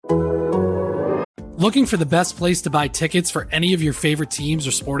Looking for the best place to buy tickets for any of your favorite teams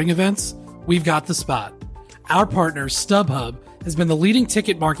or sporting events? We've got the spot. Our partner, StubHub, has been the leading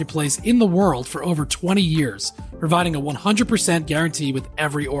ticket marketplace in the world for over 20 years, providing a 100% guarantee with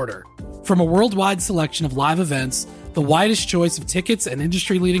every order. From a worldwide selection of live events, the widest choice of tickets and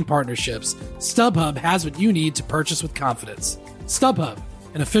industry-leading partnerships, StubHub has what you need to purchase with confidence. StubHub,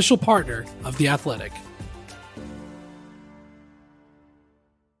 an official partner of The Athletic.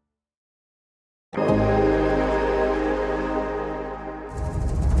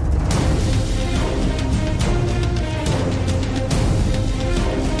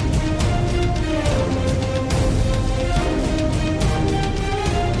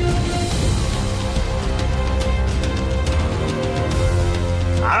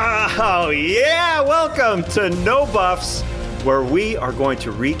 Oh, yeah! Welcome to No Buffs, where we are going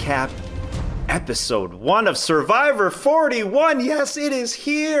to recap episode 1 of Survivor 41. Yes, it is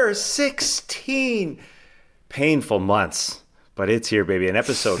here. 16 painful months, but it's here, baby. An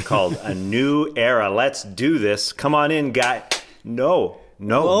episode called A New Era. Let's do this. Come on in, guy. No,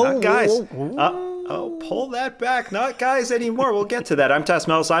 not guys. Pull that back. Not guys anymore. We'll get to that. I'm Tess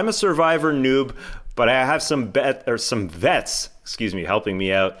Mellis. I'm a Survivor noob, but I have some vets, helping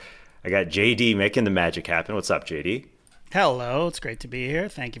me out. I got JD making the magic happen. What's up, JD? Hello, it's great to be here.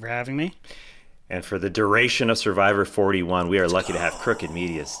 Thank you for having me. And for the duration of Survivor 41, we are lucky to have Crooked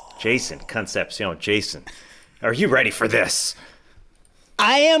Media's Jason Concepcion. Jason, are you ready for this?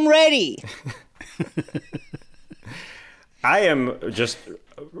 I am ready. I just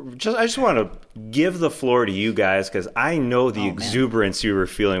want to give the floor to you guys because I know the exuberance you were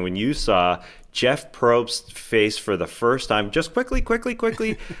feeling when you saw Jeff Probst's face for the first time. Just quickly,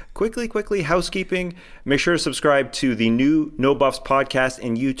 housekeeping. Make sure to subscribe to the new No Buffs podcast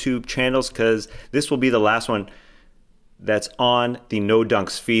and YouTube channels because this will be the last one that's on the No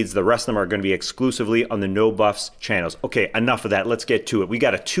Dunks feeds. The rest of them are going to be exclusively on the No Buffs channels. Okay, enough of that. Let's get to it. We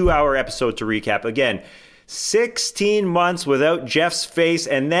got a 2-hour episode to recap. Again, 16 months without Jeff's face,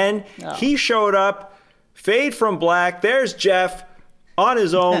 and then he showed up, fade from black. There's Jeff on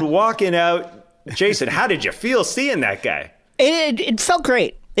his own, walking out. Jason, how did you feel seeing that guy? It felt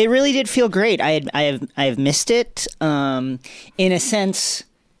great. It really did feel great. I have missed it. In a sense,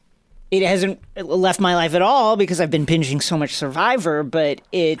 it hasn't left my life at all because I've been binging so much Survivor, but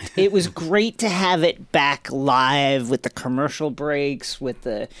it was great to have it back live with the commercial breaks, with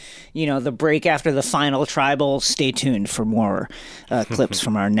the break after the final tribal. Stay tuned for more clips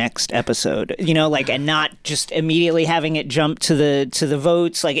from our next episode. And not just immediately having it jump to the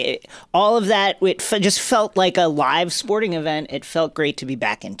votes. All of that, just felt like a live sporting event. It felt great to be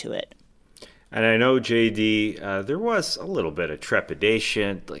back into it. And I know, JD, there was a little bit of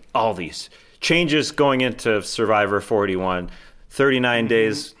trepidation, like all these changes going into Survivor 41, 39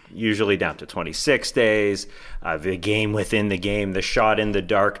 days, usually down to 26 days, the game within the game, the shot in the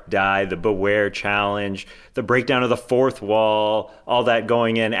dark die, the Beware challenge, the breakdown of the fourth wall, all that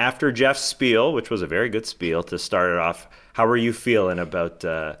going in after Jeff's spiel, which was a very good spiel to start it off. How are you feeling about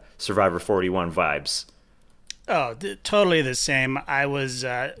Survivor 41 vibes? Oh, totally the same. I was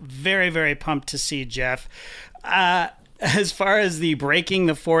very, very pumped to see Jeff. As far as the breaking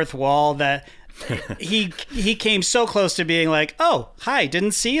the fourth wall, that he came so close to being like, "Oh, hi,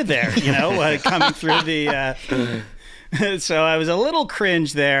 didn't see you there," coming through the. So I was a little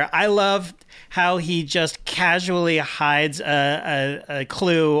cringe there. I loved how he just casually hides a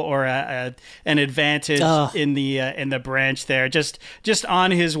clue or an advantage in the branch there, just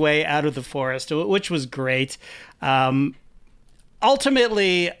on his way out of the forest, which was great.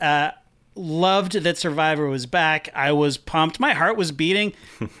 Ultimately, loved that Survivor was back. I was pumped. My heart was beating.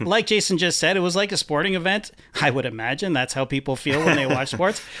 Like Jason just said, it was like a sporting event. I would imagine that's how people feel when they watch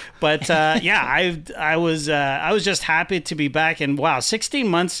sports. But I was just happy to be back. And wow, 16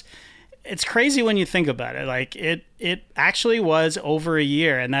 months. It's crazy when you think about it. Like it actually was over a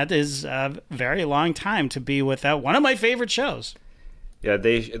year, and that is a very long time to be without one of my favorite shows. Yeah,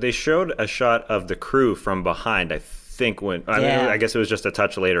 they showed a shot of the crew from behind. I think I guess it was just a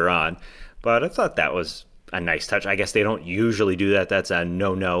touch later on, but I thought that was a nice touch. I guess they don't usually do that. That's a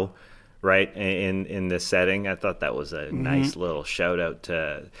no, right? In this setting, I thought that was a nice little shout out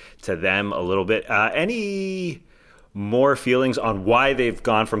to them a little bit. Any more feelings on why they've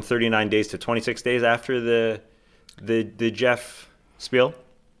gone from 39 days to 26 days after the Jeff spiel?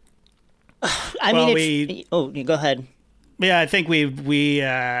 Go ahead. Yeah, I think we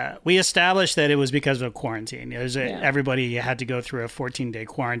established that it was because of quarantine. Everybody had to go through a 14-day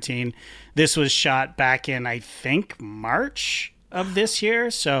quarantine. This was shot back in, I think, March of this year.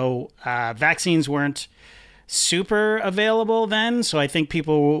 So vaccines weren't super available then. So I think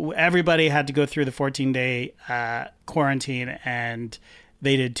everybody had to go through the 14-day quarantine, and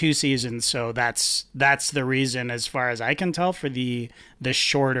they did 2 seasons. So that's the reason, as far as I can tell, for the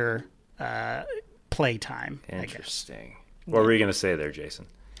shorter playtime. Interesting. What were you going to say there, Jason?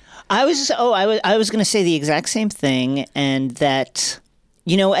 I was going to say the exact same thing, and that,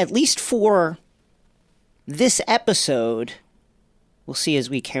 at least for this episode, we'll see as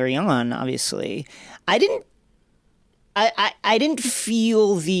we carry on, obviously, I didn't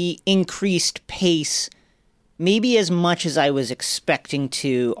feel the increased pace maybe as much as I was expecting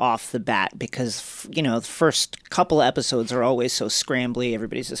to off the bat, because, the first couple episodes are always so scrambly.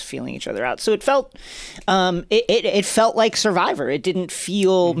 Everybody's just feeling each other out. So it felt, it felt like Survivor. It didn't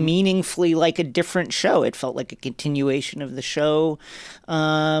feel meaningfully like a different show. It felt like a continuation of the show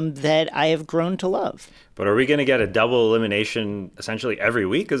that I have grown to love. But are we going to get a double elimination essentially every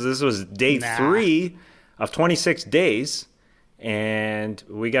week? Because this was day 3 of 26 days. And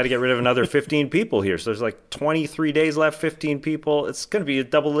we got to get rid of another 15 people here. So there's like 23 days left, 15 people. It's going to be a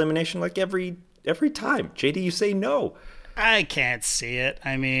double elimination like every time. JD, you say no. I can't see it.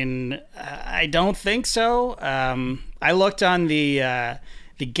 I mean, I don't think so. I looked on the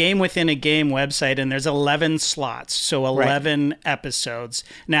Game Within a Game website, and there's 11 slots, so 11 episodes.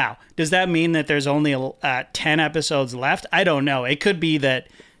 Now, does that mean that there's only 10 episodes left? I don't know. It could be that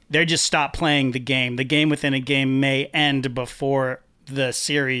they just stopped playing the game. The Game Within a Game may end before the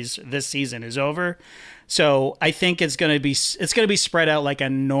series this season is over. So I think it's going to be spread out like a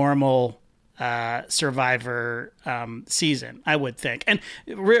normal Survivor season, I would think. And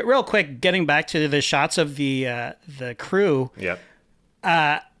real quick, getting back to the shots of the crew. Yep.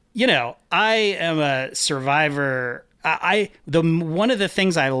 I am a Survivor. One of the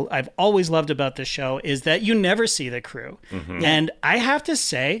things I've always loved about the show is that you never see the crew. And I have to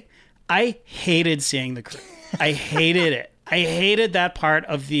say, I hated seeing the crew. I hated it. I hated that part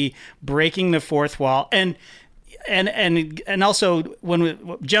of the breaking the fourth wall. And also,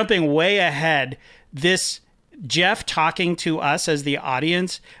 jumping way ahead, this Jeff talking to us as the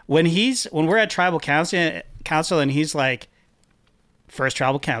audience, when we're at Tribal Council and he's like, first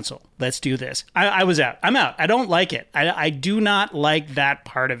Tribal Council, let's do this. I was out. I'm out. I don't like it. I do not like that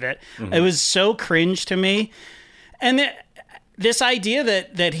part of it. It was so cringe to me. And this idea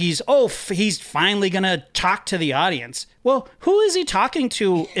that he's finally going to talk to the audience. Well, who is he talking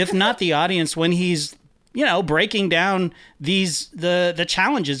to if not the audience when he's, breaking down the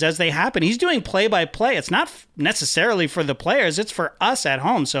challenges as they happen? He's doing play-by-play. It's not necessarily for the players. It's for us at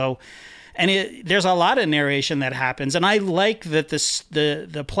home. So... And there's a lot of narration that happens, and I like that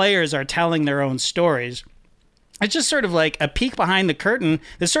the players are telling their own stories. It's just sort of like a peek behind the curtain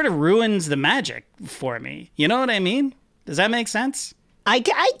that sort of ruins the magic for me. You know what I mean? Does that make sense? I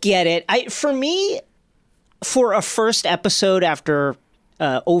get it. For me, for a first episode after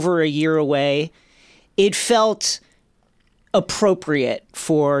over a year away, it felt appropriate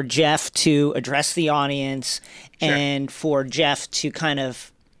for Jeff to address the audience and for Jeff to kind of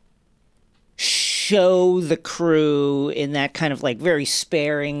show the crew in that kind of like very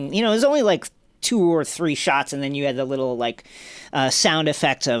sparing, it was only like 2 or 3 shots, and then you had the little like sound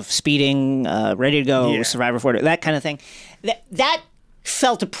effects of speeding, ready to go, Survivor 40, that kind of thing. That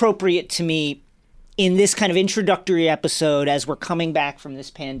felt appropriate to me in this kind of introductory episode as we're coming back from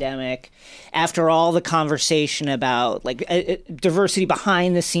this pandemic, after all the conversation about like diversity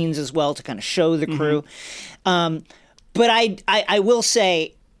behind the scenes as well, to kind of show the crew. But I will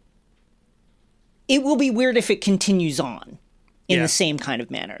say, it will be weird if it continues on in the same kind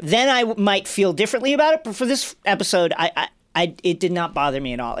of manner. Then I might feel differently about it. But for this episode, it did not bother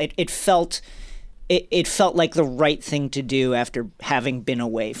me at all. It felt like the right thing to do after having been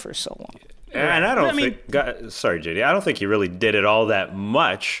away for so long. And I don't think, sorry, JD, I don't think he really did it all that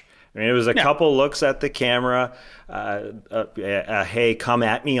much. I mean, it was a couple looks at the camera, hey, come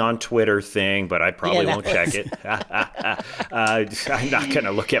at me on Twitter thing, but I probably won't check it. I'm not going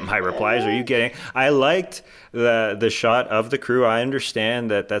to look at my replies. Are you kidding? I liked the shot of the crew. I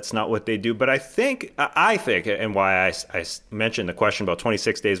understand that that's not what they do, but I think, and why I mentioned the question about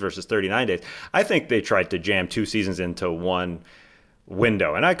 26 days versus 39 days, I think they tried to jam 2 seasons into one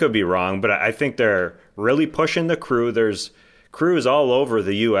window, and I could be wrong, but I think they're really pushing the crew. There's crews all over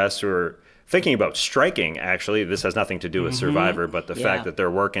the U.S. who are thinking about striking, actually. This has nothing to do with Survivor, but the fact that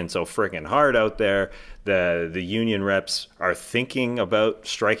they're working so freaking hard out there, the union reps are thinking about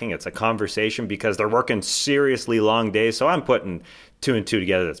striking. It's a conversation because they're working seriously long days. So I'm putting two and two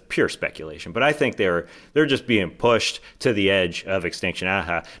together, that's pure speculation. But I think they're just being pushed to the edge of extinction.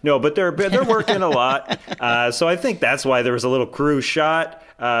 No, but they're working a lot. So I think that's why there was a little crew shot.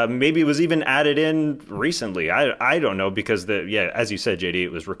 Maybe it was even added in recently. I don't know, because as you said, JD, it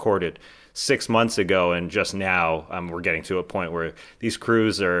was recorded 6 months ago, and just now we're getting to a point where these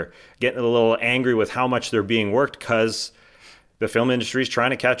crews are getting a little angry with how much they're being worked, because the film industry is trying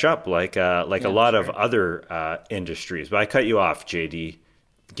to catch up, like a lot of other industries. But I cut you off, JD.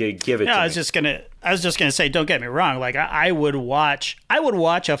 Give it to me. I was just gonna say, don't get me wrong. Like I would watch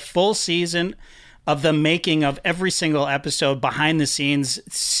a full season of the making of every single episode, behind the scenes,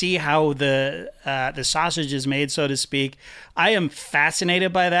 see how the sausage is made, so to speak. I am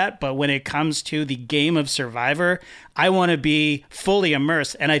fascinated by that. But when it comes to the game of Survivor, I want to be fully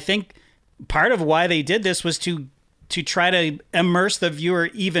immersed. And I think part of why they did this was to try to immerse the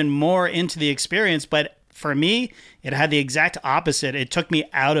viewer even more into the experience. But for me, it had the exact opposite. It took me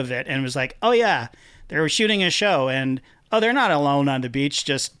out of it and was like, oh yeah, they were shooting a show, and oh, they're not alone on the beach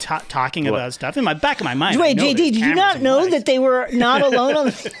just talking about stuff. In my back of my mind. Wait, JD, did you not know that they were not alone on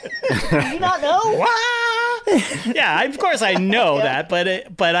the Did you not know? Yeah, of course I know that,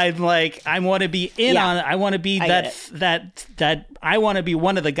 but I'm like, I want to be in on it. I want to be that I want to be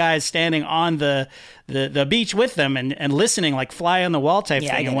one of the guys standing on the beach with them and listening, like fly on the wall type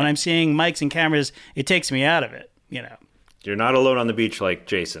thing. And when I'm seeing mics and cameras, it takes me out of it, you know. You're not alone on the beach like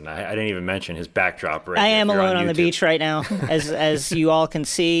Jason. I didn't even mention his backdrop. I am alone on the beach right now, as you all can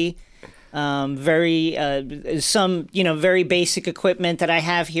see. Very very basic equipment that I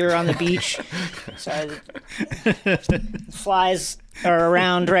have here on the beach. So flies are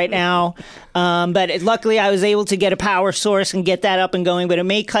around right now, but luckily I was able to get a power source and get that up and going. But it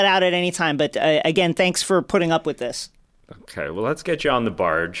may cut out at any time. But again, thanks for putting up with this. Okay, well, let's get you on the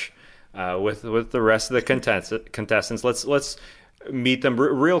barge. With the rest of the contestants, let's meet them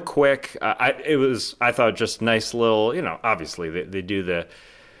real quick. I thought just nice little, obviously they do the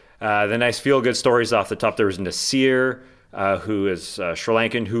nice feel good stories off the top. There was Nasir, who is Sri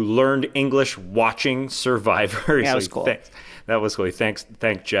Lankan, who learned English watching Survivor. That was cool. That was cool. Thanks,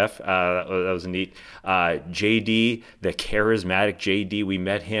 Jeff. That was neat. JD, the charismatic JD, we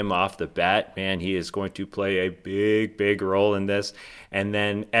met him off the bat. Man, he is going to play a big, big role in this. And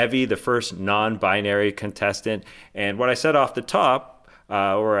then Evie, the first non-binary contestant. And what I said off the top,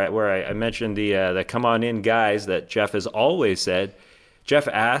 where I mentioned the come on in guys that Jeff has always said, Jeff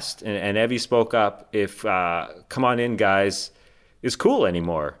asked, and Evie spoke up, if come on in guys is cool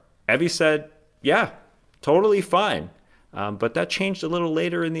anymore. Evie said, yeah, totally fine. But that changed a little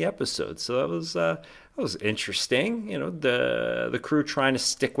later in the episode, so that was interesting. The crew trying to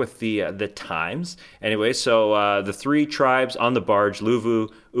stick with the times. Anyway, so the three tribes on the barge, Luvu,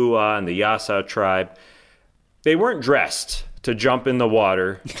 Ua, and the Yasa tribe, they weren't dressed to jump in the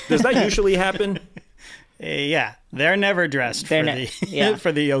water. Does that usually happen? Yeah, they're never dressed for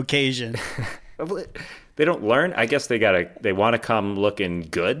the occasion. They don't learn. I guess they want to come looking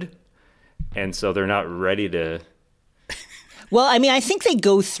good, and so they're not ready to. Well, I mean, I think they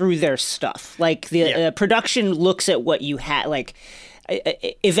go through their stuff. Like the production looks at what you had. Like,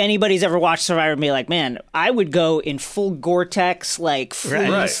 if anybody's ever watched Survivor, and be like, man, I would go in full Gore-Tex, like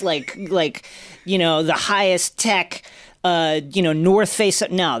fleece, like the highest tech, North Face.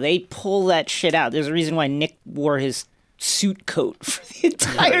 No, they pull that shit out. There's a reason why Nick wore his suit coat for the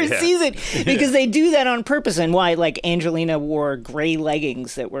entire season, because they do that on purpose, and why like Angelina wore gray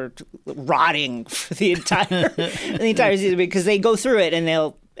leggings that were rotting for the entire season, because they go through it and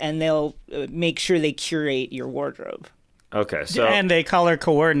they'll make sure they curate your wardrobe. Okay, so and they color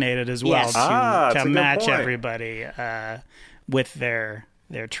coordinated as well to match everybody with their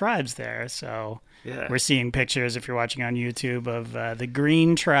tribes there. So we're seeing pictures, if you're watching on YouTube, of the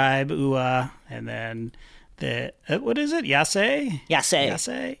green tribe, Ua, and then what is it? Yase. And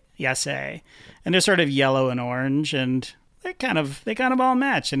they're sort of yellow and orange, and they kind of all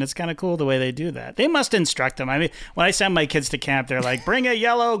match, and it's kind of cool the way they do that. They must instruct them. I mean, when I send my kids to camp, they're like, bring a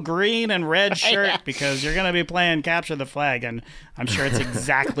yellow, green, and red shirt because you're going to be playing Capture the Flag, and I'm sure it's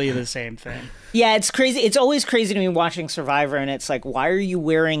exactly the same thing. Yeah, it's crazy. It's always crazy to me watching Survivor, and it's like, why are you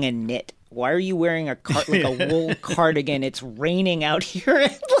wearing a knit? Why are you wearing a wool cardigan? It's raining out here.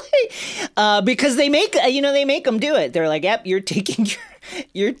 Because they make them do it. They're like, yep, you're taking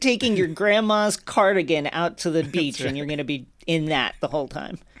your grandma's cardigan out to the beach, and you're going to be in that the whole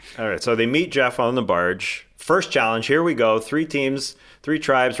time. All right, so they meet Jeff on the barge. First challenge, here we go. 3 teams, 3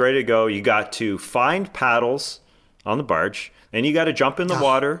 tribes, ready to go. You got to find paddles on the barge. Then you got to jump in the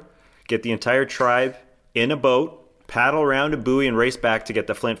water, get the entire tribe in a boat, paddle around a buoy and race back to get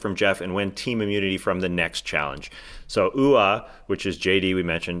the flint from Jeff and win team immunity from the next challenge. So Ua, which is JD we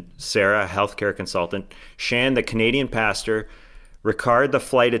mentioned, Sarah, healthcare consultant, Shan, the Canadian pastor, Ricard, the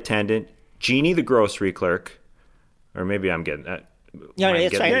flight attendant, Jeannie, the grocery clerk, or maybe I'm getting that. Yeah,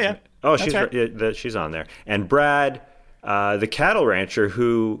 that's right. Yeah. Oh, That's right. she's on there. And Brad, the cattle rancher,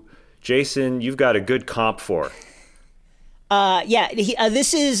 who, Jason, you've got a good comp for.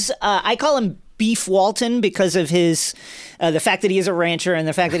 This is I call him Beef Walton because of his the fact that he is a rancher and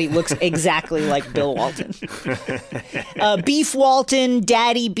the fact that he looks exactly like Bill Walton. Beef Walton,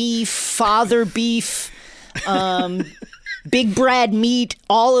 Daddy Beef, Father Beef, Big Brad Meat,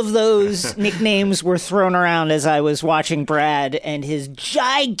 all of those nicknames were thrown around as I was watching Brad and his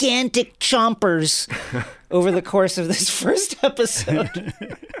gigantic chompers over the course of this first episode.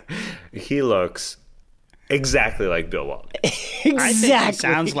 He looks exactly like Bill Walton. Exactly. I think he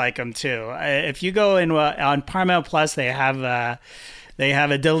sounds like him too. If you go in on Paramount Plus, they have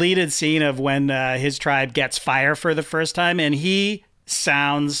a deleted scene of when his tribe gets fire for the first time, and he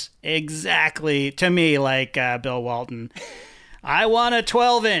sounds exactly to me like Bill Walton. I want a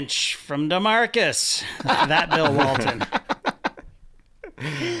 12-inch from DeMarcus. That Bill Walton.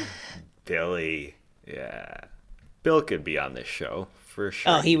 Billy, yeah. Bill could be on this show for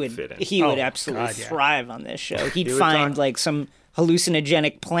sure. Oh, he would. fit in. He would absolutely God, yeah. thrive on this show. He'd would find talk- like some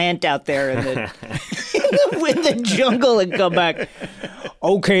hallucinogenic plant out there in the in the jungle and come back.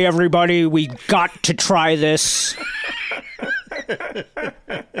 Okay, everybody, we got to try this.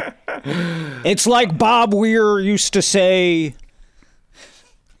 It's like Bob Weir used to say.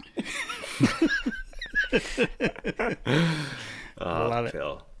 Love it.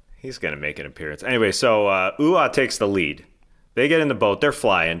 Bill. He's going to make an appearance. Anyway, so Ua takes the lead. They get in the boat. They're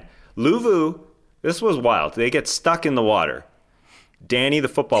flying. Luvu, this was wild. They get stuck in the water. Danny, the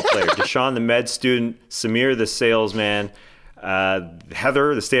football player. Deshaun, the med student. Samir, the salesman.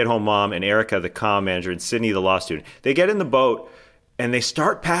 Heather, the stay-at-home mom. And Erica, the comm manager. And Sydney, the law student. They get in the boat, and they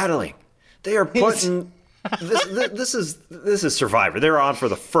start paddling. They are putting... This is Survivor. They're on for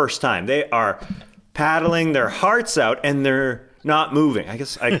the first time. They are paddling their hearts out, and they're not moving. I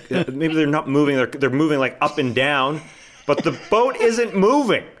guess maybe they're not moving. They're moving like up and down, but the boat isn't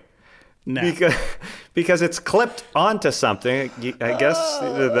moving. No. Because it's clipped onto something. I guess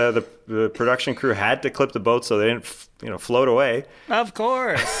the production crew had to clip the boat so they didn't float away. Of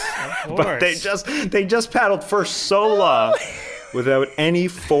course. But they just paddled for so long without any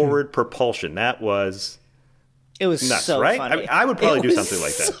forward propulsion. That was It was nuts, so right? funny. I would probably It do was something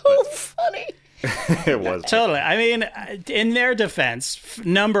like that. So funny. It was. Totally. I mean, in their defense,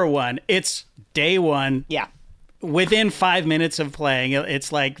 number one, it's day one. Yeah. Within 5 minutes of playing,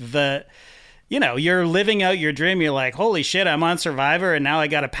 it's like you're living out your dream. You're like, holy shit, I'm on Survivor, and now I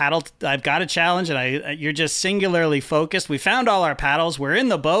got a paddle. I've got a challenge, and you're just singularly focused. We found all our paddles. We're in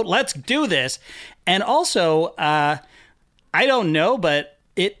the boat. Let's do this. And also, I don't know, but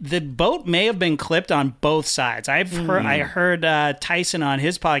the boat may have been clipped on both sides. I heard Tyson on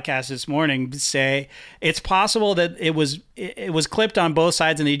his podcast this morning say it's possible that it was clipped on both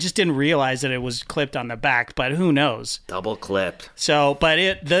sides and he just didn't realize that it was clipped on the back, but who knows? Double clipped. So, but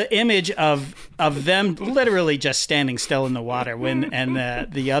the image of them literally just standing still in the water and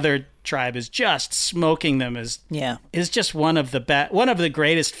the other tribe is just smoking them is just one of the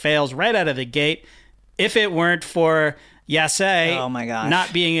greatest fails right out of the gate. If it weren't for Yasay Oh my gosh.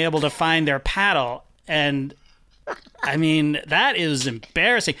 not being able to find their paddle. And I mean, that is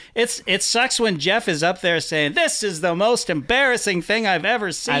embarrassing. It sucks when Jeff is up there saying, this is the most embarrassing thing I've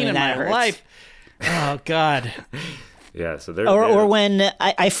ever seen in my life. Oh, God. Yeah, so they're Or when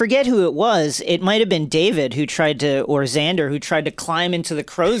I forget who it was, it might have been David or Xander who tried to climb into the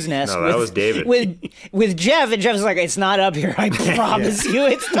crow's nest. No, that was David. With Jeff, and Jeff's like, "It's not up here. I promise you,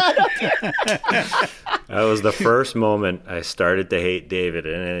 it's not up here." That was the first moment I started to hate David,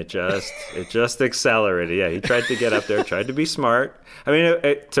 and it just accelerated. Yeah, he tried to get up there, tried to be smart. I mean,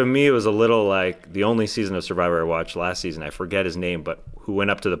 to me, it was a little like the only season of Survivor I watched last season. I forget his name, but who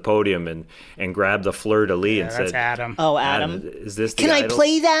went up to the podium and grabbed the fleur-de-lis and That's said, Adam. Oh, Adam. is this the Can I idol?"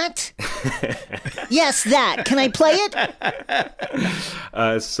 play that? Yes, that. Can I play it?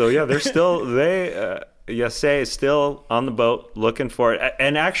 So yeah, they're still Yasay is still on the boat looking for it,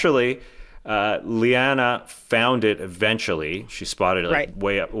 and actually, Liana found it eventually. She spotted it Right.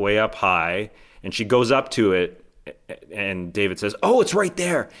 way up high, and she goes up to it, and David says, "Oh, it's right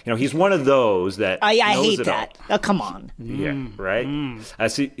there." He's one of those that I knows hate it that. all. Oh, come on. Yeah, right. I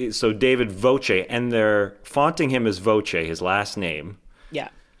see. So David Voce, and they're faunting him as Voce, his last name. Yeah.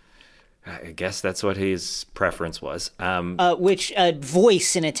 I guess that's what his preference was. Which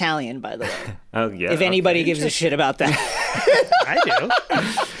voice in Italian, by the way. Oh yeah. If anybody gives a shit about that. I do.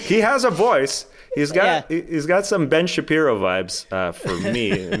 He has a voice. He's got some Ben Shapiro vibes for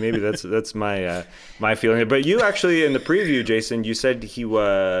me. Maybe that's my feeling. But you actually in the preview, Jason, you said he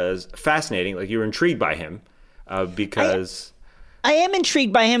was fascinating. Like you were intrigued by him because. I am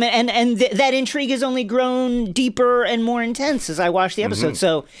intrigued by him, and that intrigue has only grown deeper and more intense as I watch the episode.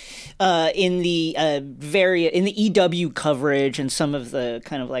 So, in the EW coverage and some of the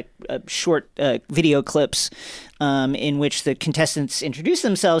kind of like short video clips in which the contestants introduce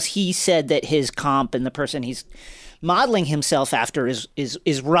themselves, he said that his comp and the person he's modeling himself after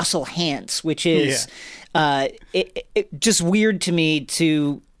is Russell Hantz, which is just weird to me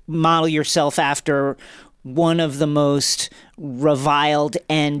to model yourself after one of the most reviled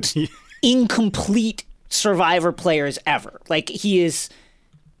and incomplete Survivor players ever. Like, he is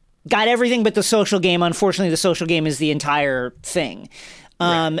got everything but the social game. Unfortunately, the social game is the entire thing.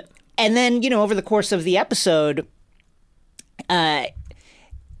 Right. And then, over the course of the episode,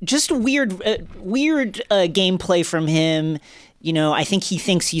 just weird gameplay from him. I think he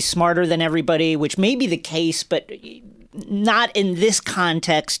thinks he's smarter than everybody, which may be the case, but not in this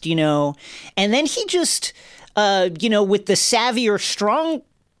context, And then he just, with the savvy or strong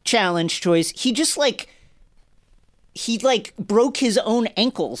challenge choice, he just he broke his own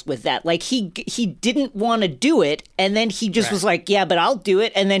ankles with that. Like he didn't want to do it. And then he just was like, yeah, but I'll do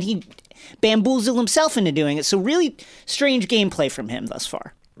it. And then he bamboozled himself into doing it. So really strange gameplay from him thus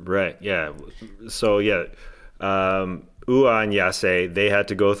far. Right. Yeah. So yeah. Ua and Yase, they had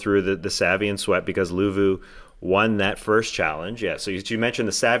to go through the savvy and sweat because Luvu won that first challenge. Yeah, so you mentioned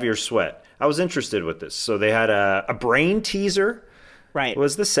the savvy or sweat. I was interested with this. So they had a brain teaser. Right.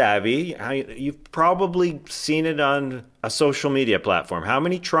 Was the savvy. You've probably seen it on a social media platform. How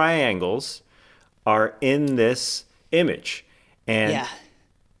many triangles are in this image? And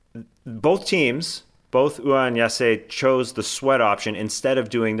both teams, both Ua and Yase, chose the sweat option instead of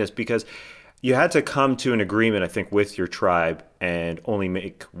doing this because you had to come to an agreement, I think, with your tribe and only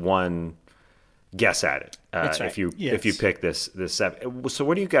make one guess at it. That's right. If you pick this. So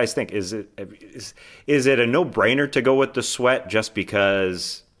what do you guys think? Is it a no-brainer to go with the sweat just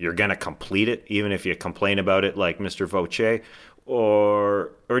because you're going to complete it, even if you complain about it like Mr. Voce?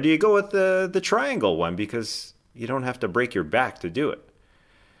 Or do you go with the triangle one because you don't have to break your back to do it?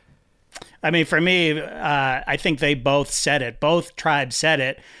 I mean, for me, I think they both said it. Both tribes said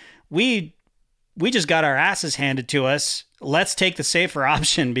it. We just got our asses handed to us. Let's take the safer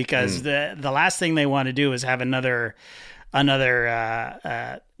option because the last thing they want to do is have another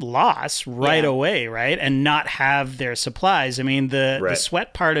loss right away, right? And not have their supplies. I mean, the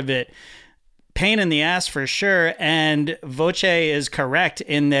sweat part of it, pain in the ass for sure. And Voce is correct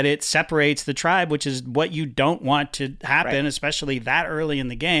in that it separates the tribe, which is what you don't want to happen, especially that early in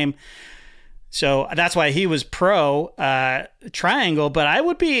the game. So that's why he was pro triangle. But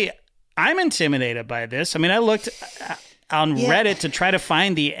I'm intimidated by this. I mean, I looked on Reddit to try to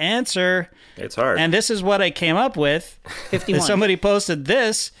find the answer. It's hard. And this is what I came up with. 51. Somebody posted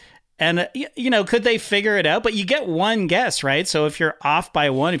this. And, could they figure it out? But you get one guess, right? So if you're off by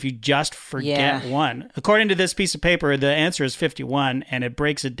one, if you just forget one. According to this piece of paper, the answer is 51, and it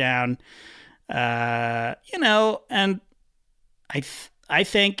breaks it down. And I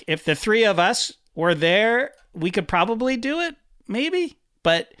think if the three of us were there, we could probably do it, maybe.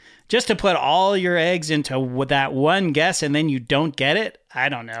 But just to put all your eggs into that one guess and then you don't get it, I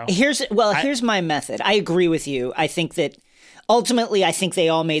don't know. Here's my method. I agree with you. I think that ultimately, I think they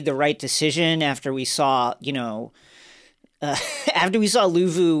all made the right decision after we saw,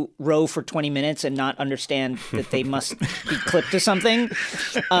 Luvu row for 20 minutes and not understand that they must be clipped to something.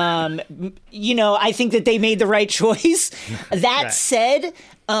 I think that they made the right choice. That said,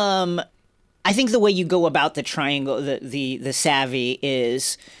 I think the way you go about the triangle, the savvy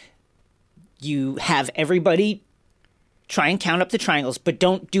is you have everybody try and count up the triangles, but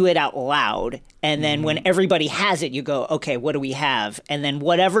don't do it out loud. And then when everybody has it, you go, okay, what do we have? And then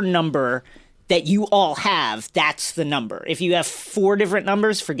whatever number that you all have, that's the number. If you have 4 different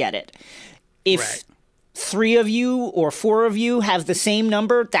numbers, forget it. If 3 of you or 4 of you have the same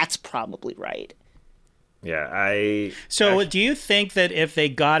number, that's probably right. Yeah, So do you think that if they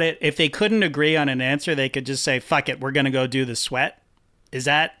got it, if they couldn't agree on an answer, they could just say, fuck it, we're going to go do the sweat? Is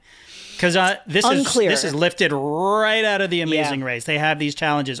that... Because this is lifted right out of the Amazing Race. They have these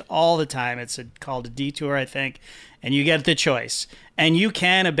challenges all the time. It's called a detour, I think, and you get the choice. And you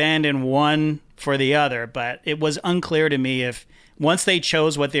can abandon one for the other, but it was unclear to me if once they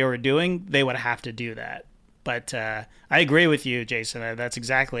chose what they were doing, they would have to do that. But I agree with you, Jason. That's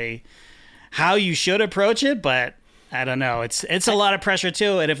exactly how you should approach it, but I don't know. It's a lot of pressure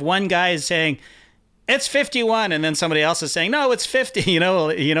too. And if one guy is saying it's 51 and then somebody else is saying no, it's 50, you know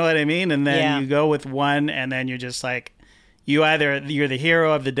what I mean? And then you go with one, and then you're just like, you're the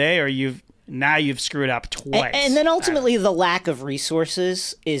hero of the day, or you've screwed up twice. And then ultimately the lack of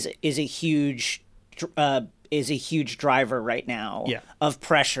resources is a huge driver right now of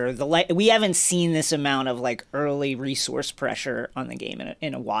pressure. We haven't seen this amount of like early resource pressure on the game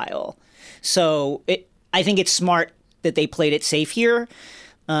in a while. So I think it's smart that they played it safe here.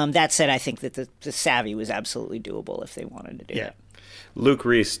 That said, I think that the Savvy was absolutely doable if they wanted to do it. Luke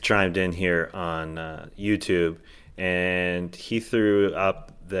Reese chimed in here on YouTube, and he threw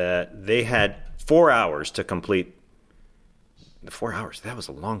up that they had 4 hours to complete. 4 hours? That was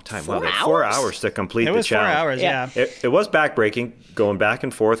a long time. 4 hours? 4 hours to complete the challenge. It was 4 hours, yeah. It was backbreaking, going back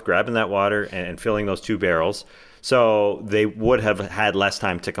and forth, grabbing that water and filling those 2 barrels. So they would have had less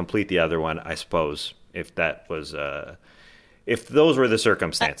time to complete the other one, I suppose, if that was if those were the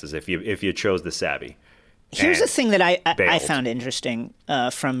circumstances, if you chose the Savvy. Here's the thing that I found interesting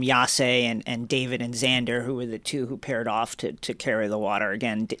from Yase and David and Xander, who were the two who paired off to carry the water.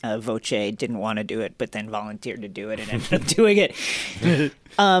 Again, Voce didn't want to do it, but then volunteered to do it and ended up doing it.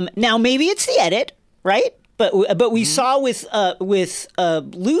 Now, maybe it's the edit, right? But we saw with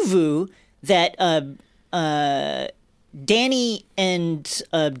Luvu that Danny and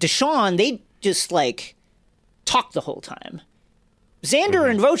Deshawn, they just like talked the whole time. Xander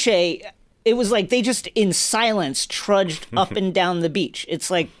and Voce, it was like they just in silence trudged up and down the beach.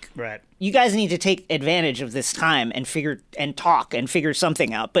 It's like, you guys need to take advantage of this time and talk and figure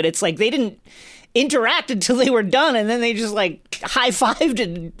something out. But it's like they didn't interact until they were done, and then they just like high-fived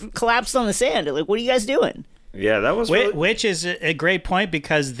and collapsed on the sand. Like, what are you guys doing? Yeah, that was which is a great point,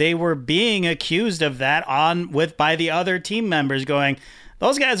 because they were being accused of that by the other team members, going,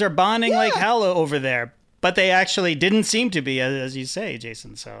 those guys are bonding like hell over there. But they actually didn't seem to be, as you say,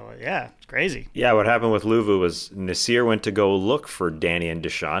 Jason. So, yeah, it's crazy. Yeah, what happened with Luvu was Nasir went to go look for Danny and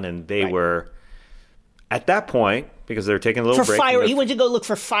Deshawn, and they were, at that point, because they were taking a little break. He went to go look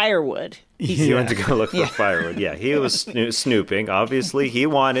for firewood. He went to go look for firewood. Yeah, he was snooping. Obviously, he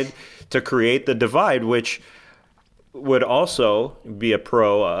wanted to create the divide, which would also be a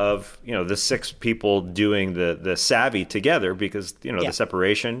pro of, the 6 people doing the Savvy together, because, the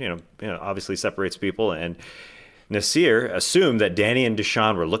separation, obviously separates people. And Nasir assumed that Danny and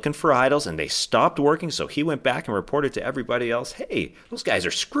Deshawn were looking for idols, and they stopped working. So he went back and reported to everybody else, hey, those guys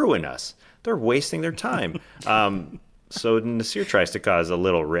are screwing us. They're wasting their time. So Nasir tries to cause a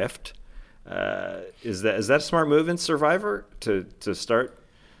little rift. Is that a smart move in Survivor to start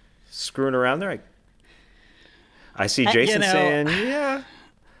screwing around there? I see Jason saying, yeah.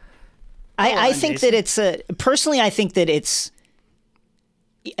 I think that it's personally, I think that it's,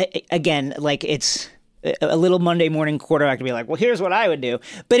 again, like it's a little Monday morning quarterback to be like, well, here's what I would do.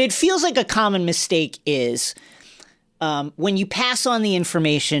 But it feels like a common mistake is when you pass on the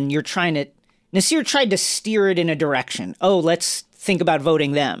information, Nasir tried to steer it in a direction. Oh, let's think about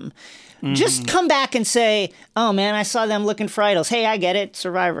voting them. Just come back and say, oh, man, I saw them looking for idols. Hey, I get it,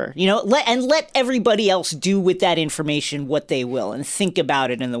 Survivor. Let everybody else do with that information what they will and think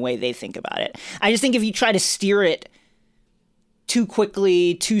about it in the way they think about it. I just think if you try to steer it too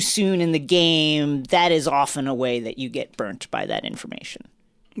quickly, too soon in the game, that is often a way that you get burnt by that information.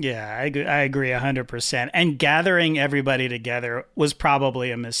 Yeah, I agree 100%. And gathering everybody together was probably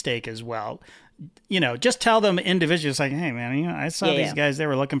a mistake as well. Just tell them individually, it's like, hey, man, I saw these guys, they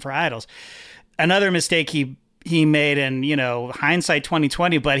were looking for idols. Another mistake he made, and, hindsight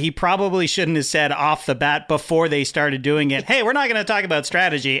 2020, but he probably shouldn't have said off the bat before they started doing it, hey, we're not going to talk about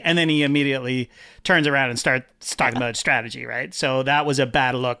strategy. And then he immediately turns around and starts talking about strategy, right? So that was a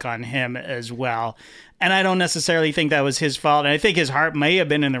bad look on him as well. And I don't necessarily think that was his fault. And I think his heart may have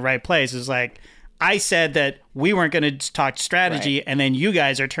been in the right place. It's like, I said that we weren't going to talk strategy, and then you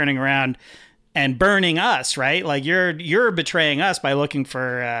guys are turning around and burning us, right? Like you're betraying us by looking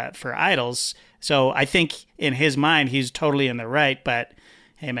for idols. So I think in his mind he's totally in the right. But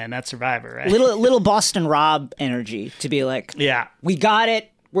hey, man, that's Survivor, right? Little Boston Rob energy to be like, yeah, we got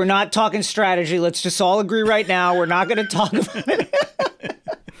it. We're not talking strategy. Let's just all agree right now. We're not going to talk about it.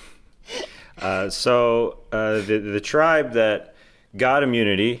 So the tribe that got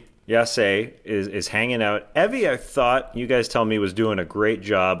immunity, Yase, is hanging out. Evie, I thought you guys tell me was doing a great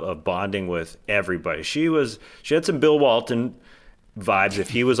job of bonding with everybody. She had some Bill Walton vibes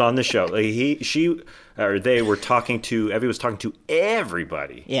if he was on the show. Like they were talking to, Evie was talking to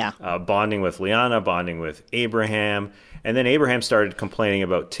everybody. Yeah. Bonding with Liana, bonding with Abraham. And then Abraham started complaining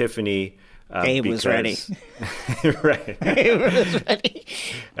about Tiffany Abe was ready. Right. Abe was ready.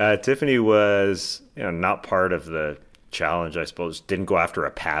 Tiffany was, not part of the challenge, I suppose. Didn't go after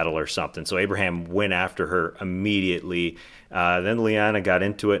a paddle or something. So Abraham went after her immediately. Then Liana got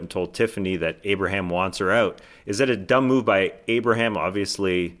into it and told Tiffany that Abraham wants her out. Is that a dumb move by Abraham?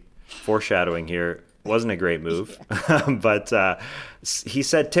 Obviously, foreshadowing here. Wasn't a great move. But he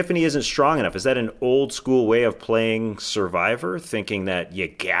said Tiffany isn't strong enough. Is that an old school way of playing Survivor, thinking that you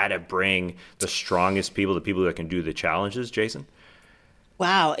gotta bring the strongest people, the people that can do the challenges, Jason?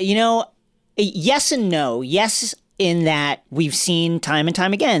 Wow. Yes and no. Yes, in that we've seen time and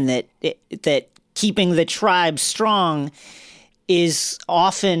time again that keeping the tribe strong is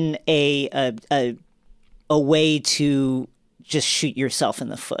often a way to just shoot yourself in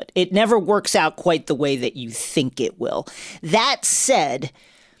the foot. It never works out quite the way that you think it will. That said,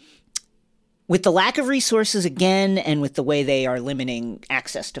 with the lack of resources again, and with the way they are limiting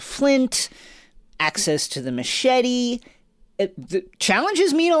access to flint, access to the machete, the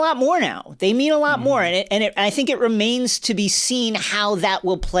challenges mean a lot more now. They mean a lot more. And I think it remains to be seen how that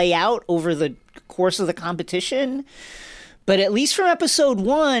will play out over the course of the competition. But at least from episode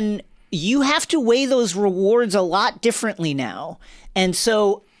 1, you have to weigh those rewards a lot differently now. And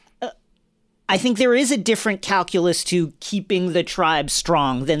so I think there is a different calculus to keeping the tribe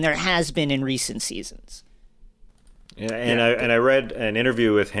strong than there has been in recent seasons. Yeah, I read an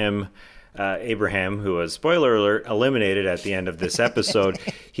interview with him, Abraham, who was, spoiler alert, eliminated at the end of this episode.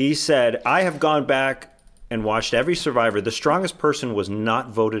 He said, "I have gone back and watched every Survivor. The strongest person was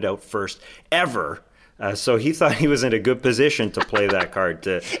not voted out first, ever." So he thought he was in a good position to play that card.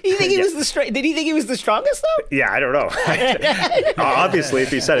 Did he think he was the strongest, though? Yeah, I don't know. Obviously,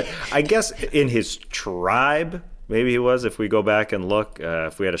 if he said it. I guess in his tribe, maybe he was, if we go back and look,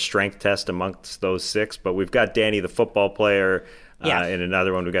 if we had a strength test amongst those 6. But we've got Danny, the football player. In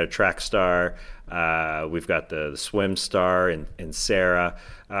another one, we've got a track star. We've got the swim star in Sarah.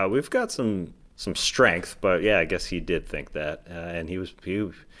 We've got some strength. But, yeah, I guess he did think that. And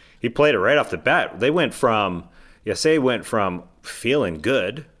he played it right off the bat. They went from feeling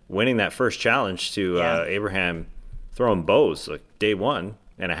good, winning that first challenge, to Abraham throwing bows like day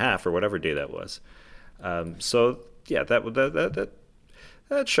 1.5 or whatever day that was. So yeah, that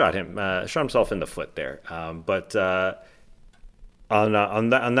shot himself in the foot there. But on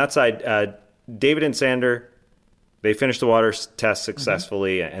that side, David and Sander, they finished the water test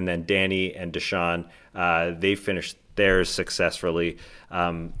successfully, and then Danny and Deshawn, they finished theirs successfully.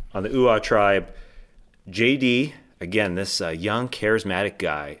 On the Uwa tribe, JD, again, this young, charismatic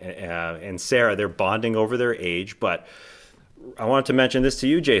guy, and Sarah, they're bonding over their age. But I wanted to mention this to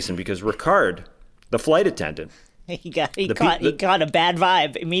you, Jason, because Ricard, the flight attendant, he got a bad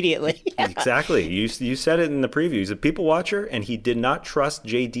vibe immediately. Exactly. You said it in the preview. He's a people watcher, and he did not trust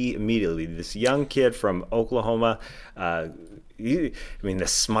JD immediately. This young kid from Oklahoma. The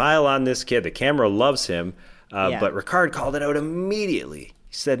smile on this kid, the camera loves him. But Ricard called it out immediately.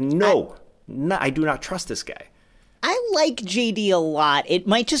 He said, no, I do not trust this guy. I like JD a lot. It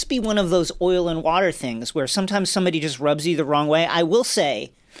might just be one of those oil and water things where sometimes somebody just rubs you the wrong way. I will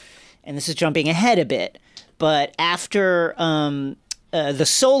say, and this is jumping ahead a bit, but after the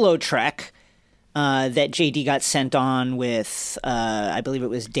solo trek that JD got sent on with, I believe it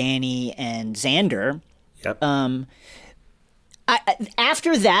was Danny and Xander. Yep.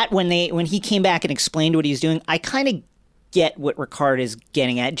 After that, when he came back and explained what he was doing, I kind of get what Ricard is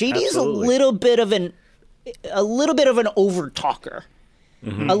getting at. JD Absolutely. is a little bit of an over talker,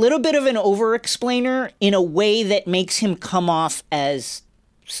 a little bit of an over explainer in a way that makes him come off as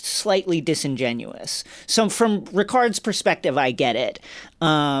slightly disingenuous. So from Ricard's perspective, I get it.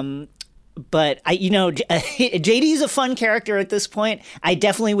 But JD is a fun character at this point. I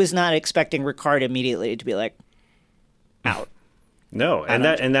definitely was not expecting Ricard immediately to be like, out. No, and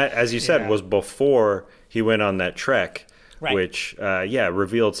that, as you said, was before he went on that trek, right, which,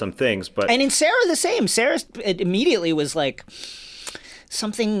 revealed some things. And in Sarah, the same. Sarah immediately was like,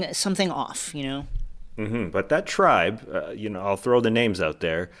 something off, But that tribe, I'll throw the names out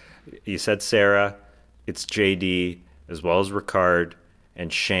there. You said Sarah, it's JD, as well as Ricard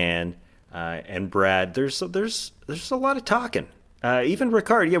and Shan and Brad. There's a lot of talking. Even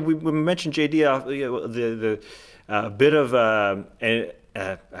Ricard, we mentioned JD, a bit of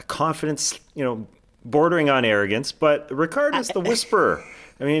a confidence, bordering on arrogance, but Ricard is the whisperer.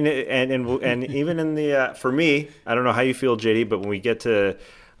 I mean, and even in the for me, I don't know how you feel, JD, but when we get to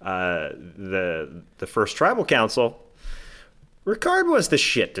the first tribal council, Ricard was the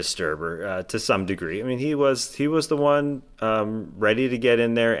shit disturber to some degree. I mean, he was the one ready to get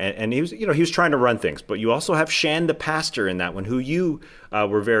in there, and he was trying to run things. But you also have Shan the pastor in that one, who you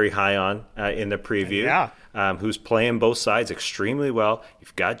were very high on in the preview, who's playing both sides extremely well.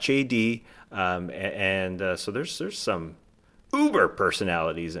 You've got JD, so there's some uber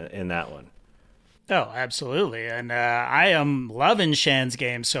personalities in that one. Oh, absolutely. And I am loving Shan's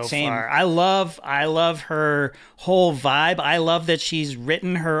game so Same. far. I love her whole vibe. I love that she's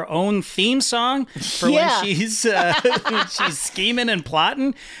written her own theme song for when she's she's scheming and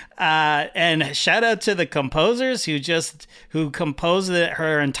plotting. And shout out to the composers who composed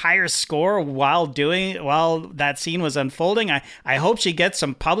her entire score while that scene was unfolding. I hope she gets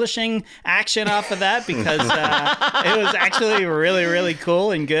some publishing action off of that, because it was actually really, really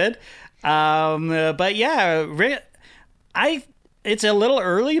cool and good. But yeah, it's a little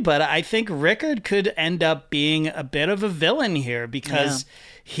early, but I think Rickard could end up being a bit of a villain here, because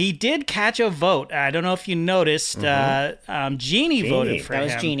he did catch a vote. I don't know if you noticed, Jeannie voted for him.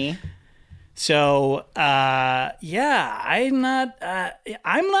 That was Jeannie. So, I'm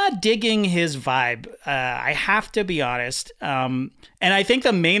not digging his vibe. I have to be honest. And I think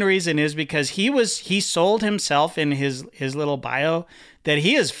the main reason is because he sold himself in his little bio that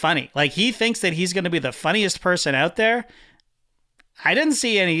he is funny. Like, he thinks that he's going to be the funniest person out there. I didn't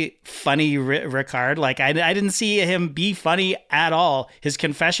see any funny Ricard. Like, I didn't see him be funny at all. His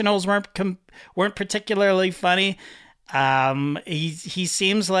confessionals weren't particularly funny. He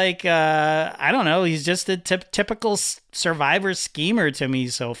seems like, I don't know, he's just a typical Survivor schemer to me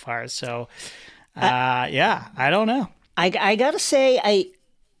so far. So, I don't know. I gotta say,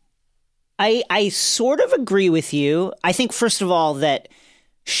 I sort of agree with you. I think, first of all, that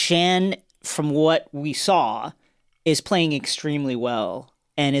Shan, from what we saw, is playing extremely well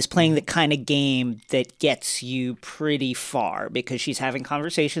and is playing the kind of game that gets you pretty far, because she's having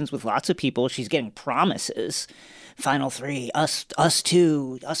conversations with lots of people. She's getting promises. Final three, us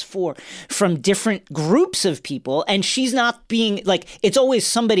two, us four, from different groups of people. And she's not being like, it's always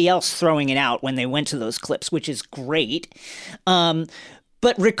somebody else throwing it out when they went to those clips, which is great.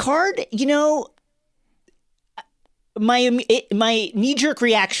 But Ricard, my knee-jerk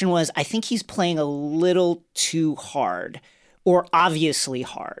reaction was, I think he's playing a little too hard, or obviously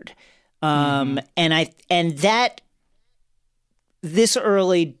hard. And that this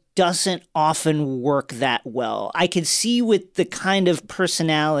early doesn't often work that well. I could see with the kind of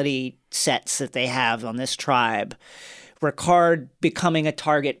personality sets that they have on this tribe, Ricard becoming a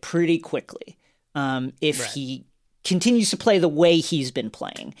target pretty quickly if he continues to play the way he's been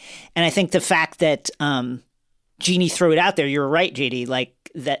playing. And I think the fact that Jeannie threw it out there, you're right, JD, like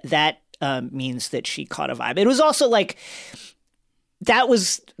that means that she caught a vibe. It was also like,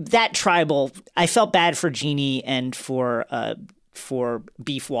 that tribal, I felt bad for Jeannie and for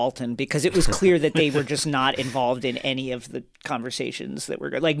Beef Walton, because it was clear that they were just not involved in any of the conversations that were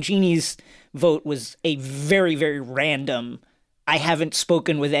good. Like, Jeannie's vote was a very, very random, I haven't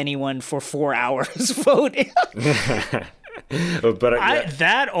spoken with anyone for 4 hours vote. But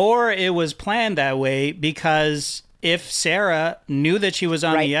that, or it was planned that way, because if Sarah knew that she was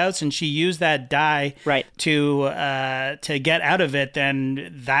on the outs and she used that die to get out of it,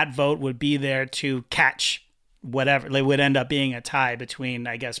 then that vote would be there to catch whatever. It would end up being a tie between,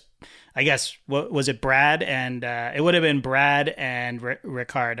 I guess, what was it, Brad and it would have been Brad and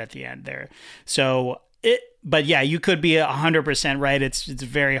Ricard at the end there. So but yeah, you could be 100% right. It's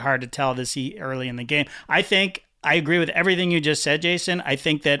very hard to tell this early in the game. I think I agree with everything you just said, Jason. I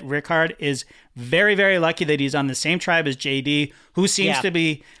think that Ricard is very, very lucky that he's on the same tribe as JD, who seems to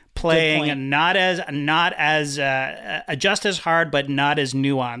be playing not as just as hard, but not as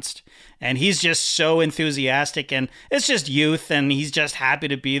nuanced. And he's just so enthusiastic, and it's just youth, and he's just happy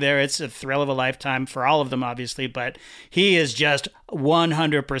to be there. It's a thrill of a lifetime for all of them, obviously, but he is just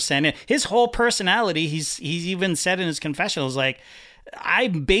 100%. His whole personality, he's even said in his confessionals, like, I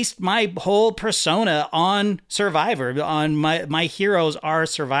based my whole persona on Survivor. On my heroes are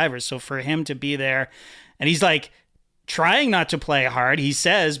survivors. So for him to be there, and he's like trying not to play hard, he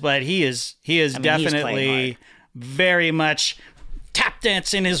says, but he is definitely very much tap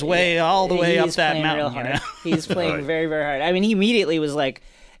dancing his way all the way up that mountain. He's playing very, very hard. I mean, he immediately was like,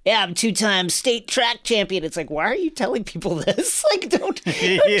 yeah, I'm 2-time state track champion. It's like, why are you telling people this? Like, don't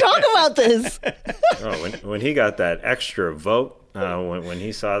talk about this. When he got that extra vote, when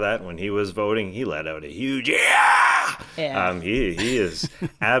he saw that, when he was voting, he let out a huge yeah. He is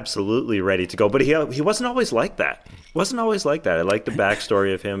absolutely ready to go, but he wasn't always like that. I like the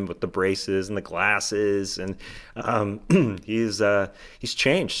backstory of him with the braces and the glasses, and he's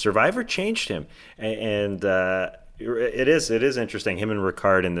changed. Survivor changed him, and it is interesting. Him and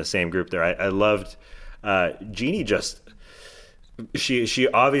Ricard in the same group there. I loved Jeannie. She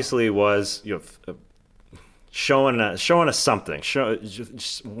obviously was showing us something.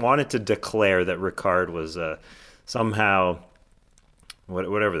 Just wanted to declare that Ricard was somehow,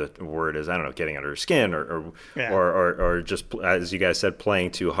 whatever the word is, I don't know, getting under her skin or just, as you guys said,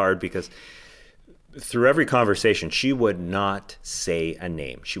 playing too hard, because through every conversation, she would not say a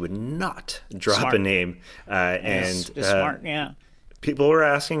name. She would not drop a name. Smart, yeah. People were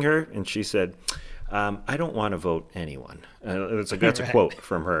asking her, and she said, I don't want to vote anyone. That's a quote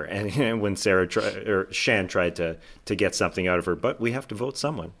from her. And when Shan tried to get something out of her, but we have to vote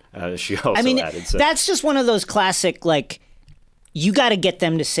someone, she also added. So. That's just one of those classic, you got to get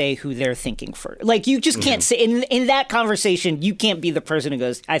them to say who they're thinking first. You just can't say, in that conversation, you can't be the person who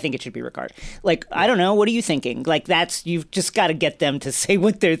goes, I think it should be Ricard. I don't know, what are you thinking? You've just got to get them to say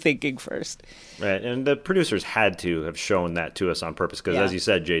what they're thinking first. Right, and the producers had to have shown that to us on purpose, because as you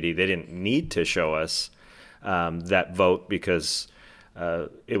said, JD, they didn't need to show us that vote, because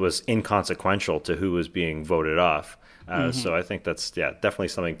it was inconsequential to who was being voted off. So I think that's definitely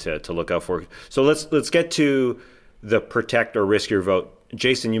something to look out for. So let's get to the protect or risk your vote.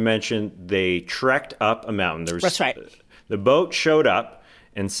 Jason, you mentioned they trekked up a mountain. That's right. The boat showed up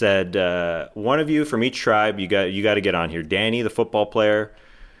and said, one of you from each tribe, you got to get on here. Danny, the football player,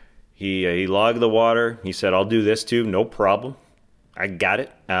 he logged the water. He said, I'll do this too, no problem. I got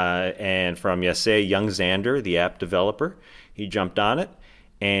it. And from Yasay, young Xander, the app developer, he jumped on it.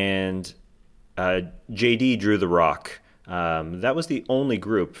 And JD drew the rock. That was the only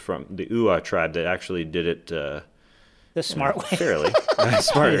group from the Ua tribe that actually did it the smart way. Fairly.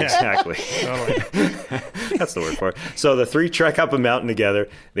 Smarter, exactly. That's the word for it. So the three trek up a mountain together.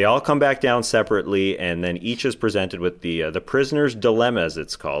 They all come back down separately, and then each is presented with the prisoner's dilemma, as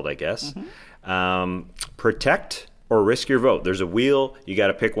it's called, I guess. Protect or risk your vote. There's a wheel. You got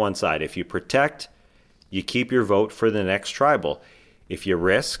to pick one side. If you protect, you keep your vote for the next tribal. If you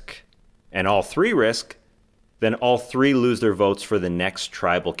risk, and all three risk, then all three lose their votes for the next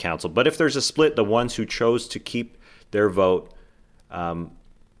tribal council. But if there's a split, the ones who chose to keep their vote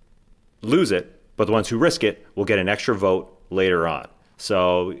lose it, but the ones who risk it will get an extra vote later on.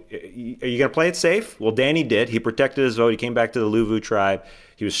 So are you going to play it safe? Well, Danny did. He protected his vote. He came back to the Luvu tribe.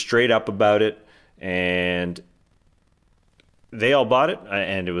 He was straight up about it, and they all bought it,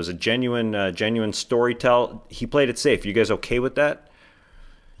 and it was a genuine storytell. He played it safe. You guys okay with that?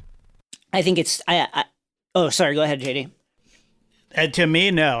 I think it's... Oh, sorry. Go ahead, JD. To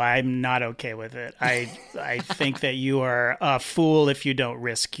me, no, I'm not okay with it. I think that you are a fool if you don't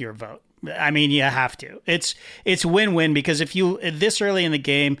risk your vote. I mean, you have to. It's win-win, because if you this early in the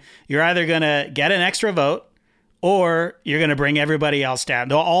game, you're either going to get an extra vote or you're going to bring everybody else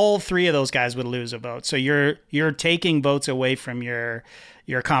down. All three of those guys would lose a vote. So you're taking votes away from your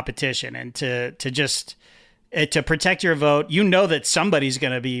competition, and to protect your vote, you know that somebody's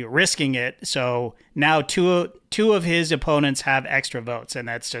going to be risking it. So now two of his opponents have extra votes, and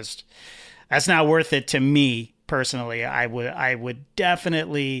that's not worth it to me personally. I would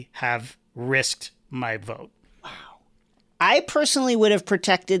definitely have risked my vote. Wow. I personally would have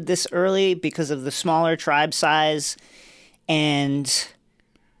protected this early because of the smaller tribe size and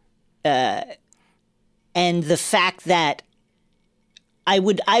the fact that I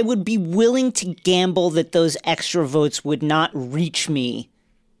would be willing to gamble that those extra votes would not reach me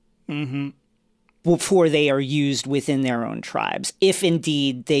before they are used within their own tribes, if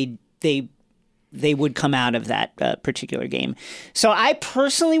indeed they would come out of that particular game. So I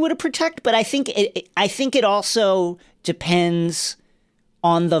personally would have protect, but I think it also depends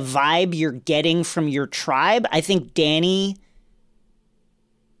on the vibe you're getting from your tribe. I think Danny,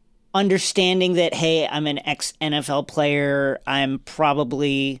 understanding that, hey, I'm an ex-NFL player, I'm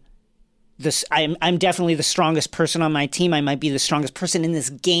probably I'm definitely the strongest person on my team. I might be the strongest person in this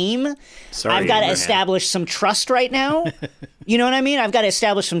game. I've got to establish some trust right now. You know what I mean? I've got to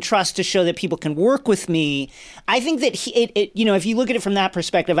establish some trust to show that people can work with me. I think that if you look at it from that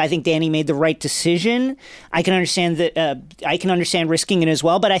perspective, I think Danny made the right decision. I can understand that. I can understand risking it as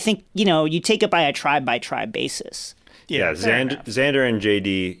well. But I think you take it by a tribe basis. Yeah, Xander and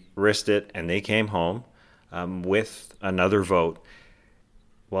JD risked it, and they came home with another vote.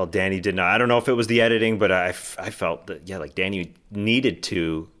 Well, Danny did not. I don't know if it was the editing, but I felt that Danny needed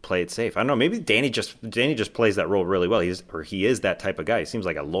to play it safe. I don't know. Maybe Danny just plays that role really well. He is that type of guy. He seems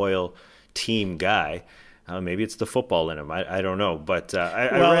like a loyal team guy. Maybe it's the football in him. I don't know. But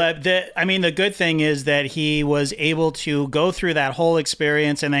the good thing is that he was able to go through that whole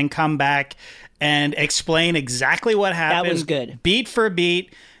experience and then come back and explain exactly what happened. That was good. Beat for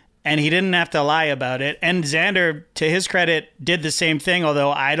beat. and he didn't have to lie about it. And Xander, to his credit, did the same thing,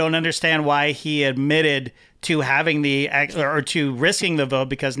 although I don't understand why he admitted to having or to risking the vote,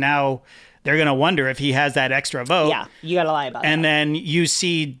 because now they're going to wonder if he has that extra vote. Yeah, you got to lie about it. And then you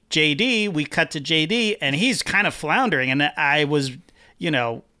see JD, we cut to JD, and he's kind of floundering. And I was,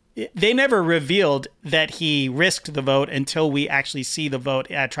 they never revealed that he risked the vote until we actually see the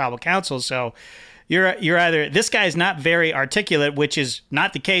vote at Tribal Council. So you're either, this guy's not very articulate, which is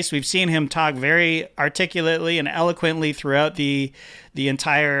not the case. We've seen him talk very articulately and eloquently throughout the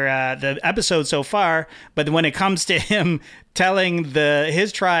entire the episode so far. But when it comes to him telling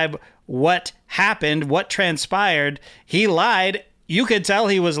his tribe what happened, what transpired, he lied. You could tell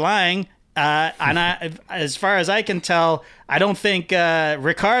he was lying. And as far as I can tell, I don't think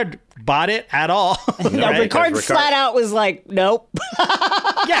Ricard bought it at all. No, right? Ricard flat out was like, nope.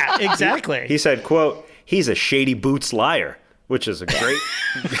 Yeah, exactly. He said, quote, "He's a shady boots liar," which is a great,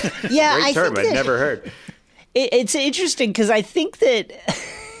 great term I'd never heard. It's interesting because I think that,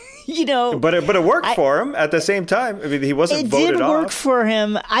 But it worked for him at the same time. I mean, he wasn't voted off. It did work for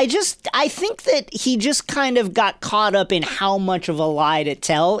him. I think that he just kind of got caught up in how much of a lie to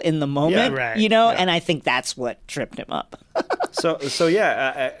tell in the moment, right. And I think that's what tripped him up. So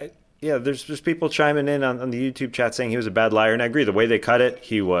yeah, there's people chiming in on the YouTube chat saying he was a bad liar, and I agree. The way they cut it,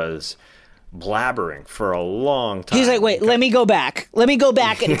 he was blabbering for a long time. He's like, wait, let me go back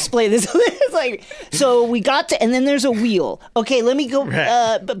and explain this. It's like, so we got to, and then there's a wheel. Okay, let me go.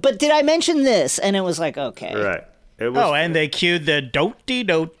 Right. But did I mention this? And it was like, okay. Right. It was, and they cued the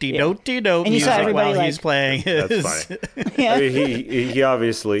dote-de-dote-de-dote-de-dote And you saw music everybody while he's playing his. That's funny. Yeah. I mean, he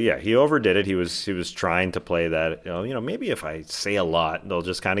obviously, he overdid it. He was trying to play that, maybe if I say a lot, they'll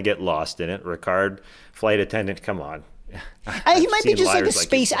just kind of get lost in it. Ricard, flight attendant, come on. He might be just like a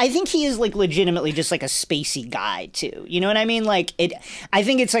space. I think he is like legitimately just like a spacey guy too. You know what I mean? Like I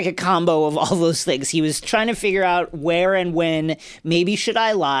think it's like a combo of all those things. He was trying to figure out where and when. Maybe should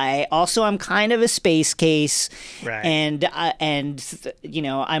I lie? Also, I'm kind of a space case, right? And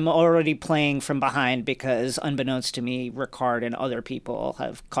I'm already playing from behind because, unbeknownst to me, Ricard and other people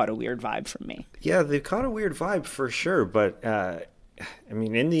have caught a weird vibe from me. Yeah, they've caught a weird vibe for sure. But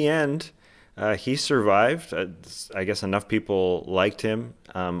in the end. He survived. I guess enough people liked him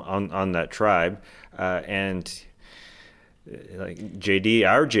on that tribe. And like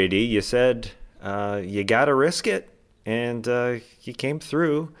our JD, you said you got to risk it. And he came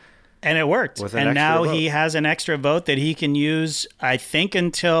through. And it worked. And now he has an extra vote that he can use, I think,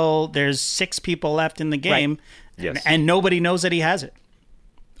 until there's 6 people left in the game. Right. Yes. And nobody knows that he has it.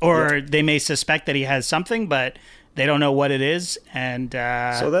 Or they may suspect that he has something, but they don't know what it is, and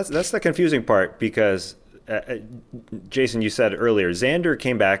so that's the confusing part because Jason, you said earlier, Xander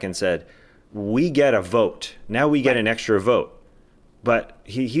came back and said, "We get a vote. Now we get an extra vote," but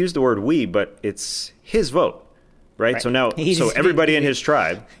he used the word "we," but it's his vote, right? So now, everybody in his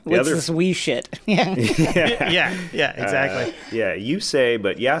tribe, this "we" shit? Yeah, exactly. You say,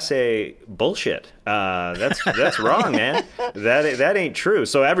 but say bullshit. That's wrong, man. That ain't true.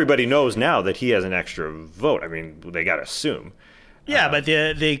 So everybody knows now that he has an extra vote. I mean, they got to assume. Yeah, but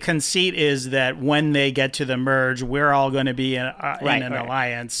the conceit is that when they get to the merge, we're all going to be in an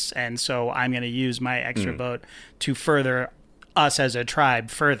alliance, and so I'm going to use my extra vote to further us as a tribe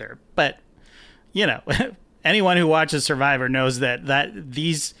further. But anyone who watches Survivor knows that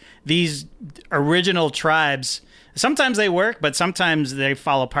these original tribes, sometimes they work, but sometimes they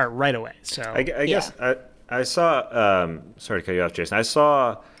fall apart right away. So I guess I saw. Sorry to cut you off, Jason. I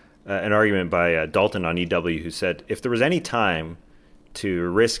saw an argument by Dalton on EW who said if there was any time to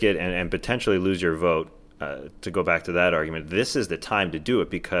risk it and potentially lose your vote, to go back to that argument, this is the time to do it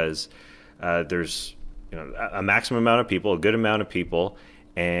because there's a maximum amount of people, a good amount of people.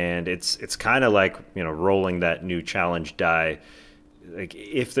 And it's kind of like, rolling that new challenge die. Like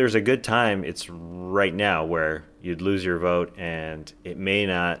if there's a good time, it's right now where you'd lose your vote and it may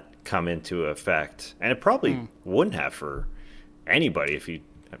not come into effect. And it probably wouldn't have for anybody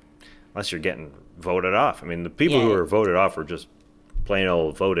unless you're getting voted off. I mean, the people who are voted off are just plain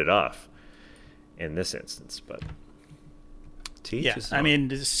old voted off in this instance, but I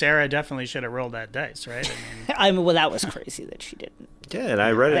mean, Sarah definitely should have rolled that dice, right? I mean, well, that was crazy that she didn't. Yeah, and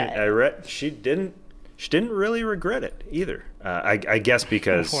I read it. She didn't really regret it either. I guess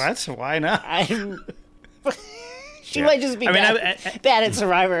because why not? She might just be bad at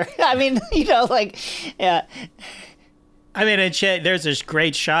Survivor. I mean, yeah. I mean, there's this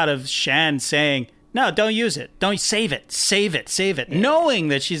great shot of Shan saying, "No, don't use it. Don't save it. Save it," knowing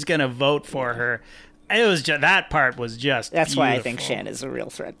that she's going to vote for her. It was that part was just. That's beautiful. why I think Shan is a real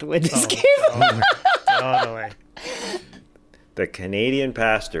threat to win this game. Totally. the Canadian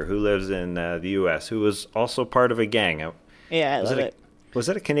pastor who lives in the U.S., who was also part of a gang. Yeah, I love it. Was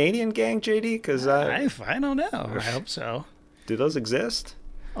it a Canadian gang, JD? Because I don't know. I hope so. do those exist?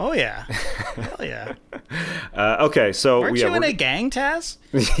 Oh yeah, hell yeah. Okay, so Weren't you in a gang, Taz?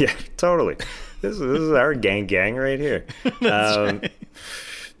 Yeah, totally. This is our gang right here. Right.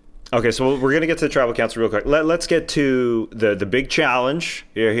 Okay, so we're gonna get to the tribal council real quick. Let's get to the big challenge.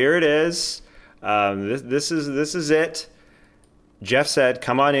 Here it is. This is it. Jeff said,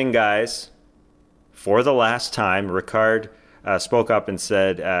 "Come on in, guys." For the last time, Ricard spoke up and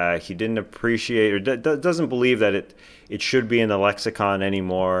said he didn't appreciate or doesn't believe that it should be in the lexicon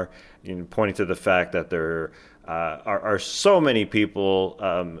anymore, pointing to the fact that there are so many people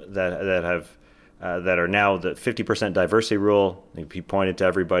that are now the 50% diversity rule. He pointed to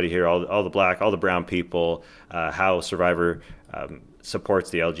everybody here, all the black, all the brown people, how Survivor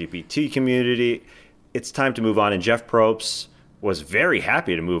supports the LGBT community. It's time to move on. And Jeff Probst was very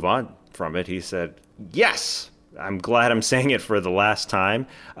happy to move on from it. He said, "Yes, I'm glad I'm saying it for the last time."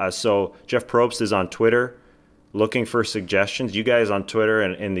 So Jeff Probst is on Twitter looking for suggestions. You guys on Twitter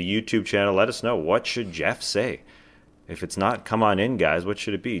and in the YouTube channel, let us know, what should Jeff say? If it's not "come on in, guys," what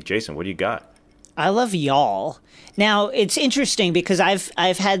should it be? Jason, what do you got? I love y'all. Now it's interesting because I've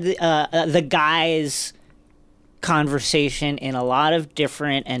had the guys conversation in a lot of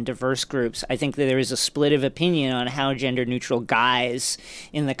different and diverse groups. I think that there is a split of opinion on how gender neutral guys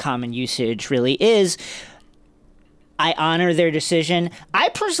in the common usage really is. I honor their decision. I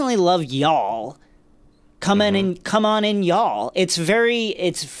personally love y'all. Come on in, y'all. It's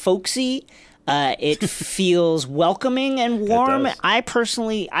folksy. It feels welcoming and warm. I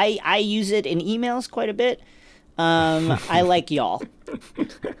personally, I use it in emails quite a bit. I like y'all.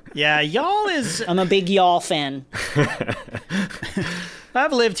 Yeah, y'all is... I'm a big y'all fan.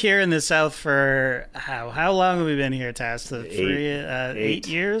 I've lived here in the South for how long have we been here, Taz? 8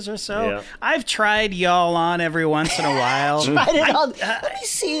 years or so. Yeah. I've tried y'all on every once in a while.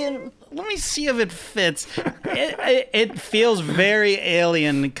 Let me see if it fits. It feels very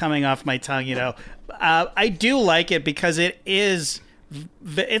alien coming off my tongue. I do like it because it's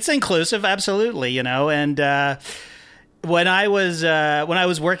inclusive, absolutely. And when I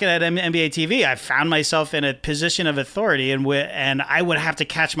was working at NBA TV, I found myself in a position of authority, and I would have to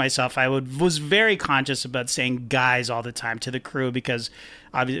catch myself. Was very conscious about saying "guys" all the time to the crew because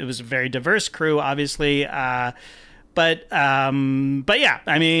it was a very diverse crew, obviously. But yeah,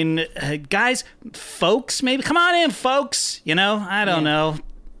 I mean, guys, folks, maybe come on in, folks. I don't know,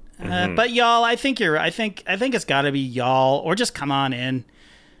 but y'all, I think you're. I think it's got to be y'all, or just come on in.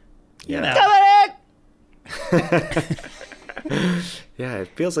 Come on in. Yeah, it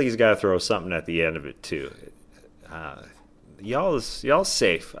feels like he's got to throw something at the end of it too. Y'all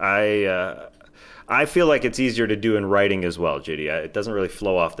safe. I feel like it's easier to do in writing as well, JD. It doesn't really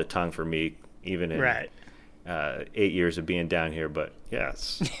flow off the tongue for me, even in 8 years of being down here. But yeah,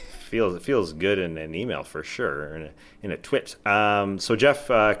 it feels good in an email for sure, in a twit. So Jeff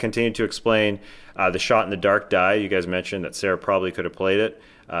continued to explain the shot in the dark die. You guys mentioned that Sarah probably could have played it.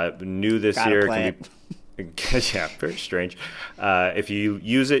 New this year. Yeah, very strange. If you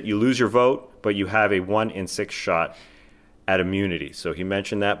use it, you lose your vote, but you have a 1 in 6 shot at immunity. So he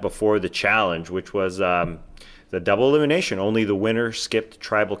mentioned that before the challenge, which was the double elimination. Only the winner skipped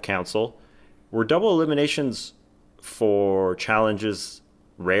tribal council. Were double eliminations for challenges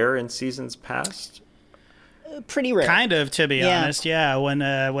rare in seasons past? Pretty rare. Kind of, to be honest. Yeah, when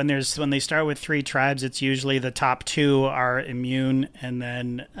they start with 3 tribes, it's usually the top 2 are immune, and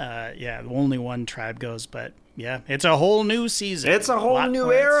then only 1 tribe goes. But yeah, it's a whole new season. It's a whole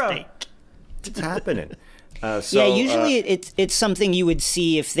new era. It's happening. Usually it's something you would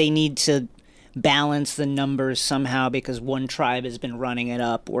see if they need to balance the numbers somehow because one tribe has been running it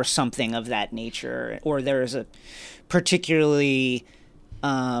up or something of that nature, or there's a particularly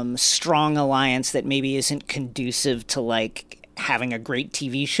strong alliance that maybe isn't conducive to like having a great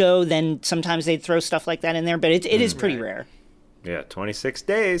TV show, then sometimes they'd throw stuff like that in there, but it is pretty rare. Yeah, 26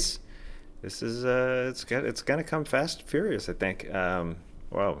 days. This is it's gonna come fast and furious, I think.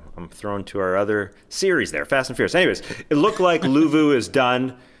 Well, I'm thrown to our other series there, Fast and Furious. Anyways, it looked like Luvu is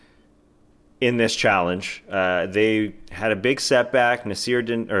done in this challenge. They had a big setback. Samir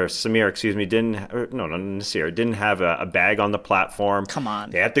didn't have a bag on the platform. Come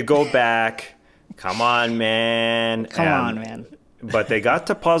on. They had to go back. Come on, man. But they got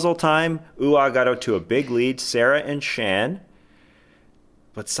to puzzle time. Ua got out to a big lead, Sarah and Shan.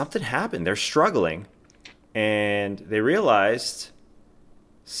 But something happened. They're struggling. And they realized...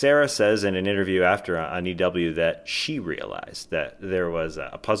 Sarah says in an interview after on EW that she realized that there was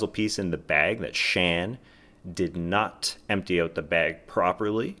a puzzle piece in the bag that Shan did not empty out the bag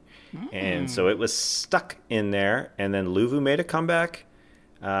properly. And so it was stuck in there. And then Luvu made a comeback.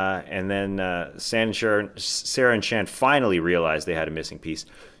 And then Sarah and Shan finally realized they had a missing piece.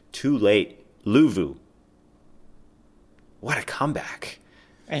 Too late. Luvu. What a comeback.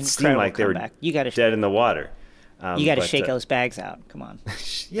 Incredible It seemed like they were comeback. You gotta, dead in the water. you got to shake those bags out. Come on.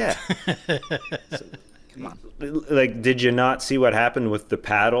 Yeah. Come on. Like, did you not see what happened with the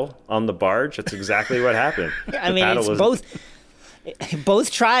paddle on the barge? That's exactly what happened. I mean, it's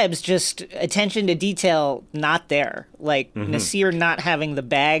both tribes, just attention to detail not there. Like Nasir not having the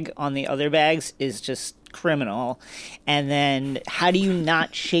bag on the other bags is just criminal. And then how do you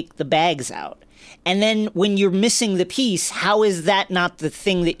not shake the bags out? And then when you're missing the piece, how is that not the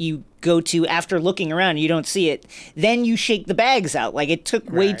thing that you go to after looking around? You don't see it. Then you shake the bags out. Like, it took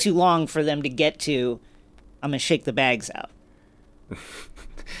way too long for them to get to, I'm going to shake the bags out.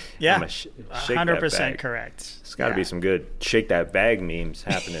 Yeah, shake 100% correct. There's got to be some good shake that bag memes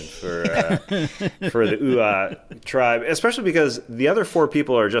happening for the Ua tribe, especially because the other 4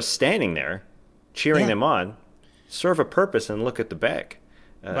 people are just standing there, cheering them on. Serve a purpose and look at the bag.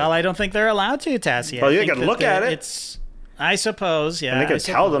 Well, I don't think they're allowed to, Tassie. Well, you got to look at it. It's, I suppose, yeah. And they could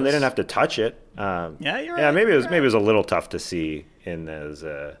tell them they didn't have to touch it. Yeah, you're right. Yeah, maybe it was a little tough to see in those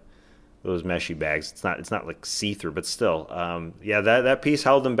meshy bags. It's not like see-through, but still, that piece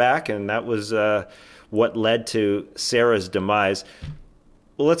held them back, and that was what led to Sarah's demise.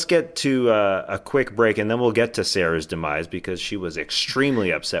 Well, let's get to a quick break, and then we'll get to Sarah's demise because she was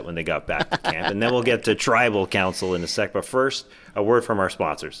extremely upset when they got back to camp, and then we'll get to Tribal Council in a sec. But first, a word from our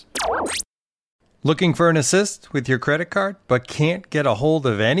sponsors. Looking for an assist with your credit card, but can't get a hold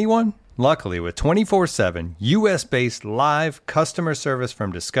of anyone? Luckily, with 24/7 U.S.-based live customer service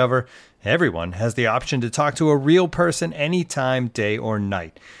from Discover, everyone has the option to talk to a real person anytime, day or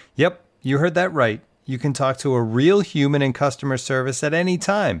night. Yep, you heard that right. You can talk to a real human in customer service at any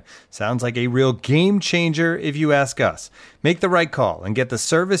time. Sounds like a real game changer if you ask us. Make the right call and get the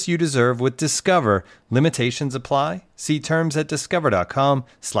service you deserve with Discover. Limitations apply. See terms at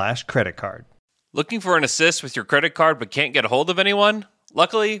discover.com/creditcard. Looking for an assist with your credit card but can't get a hold of anyone?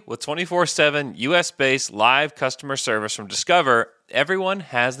 Luckily, with 24/7 U.S.-based live customer service from Discover, everyone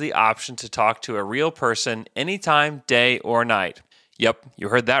has the option to talk to a real person anytime, day or night. Yep, you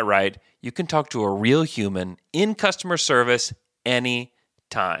heard that right. You can talk to a real human in customer service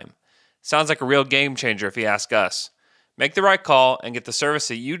anytime. Sounds like a real game changer if you ask us. Make the right call and get the service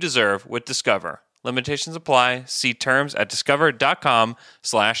that you deserve with Discover. Limitations apply. See terms at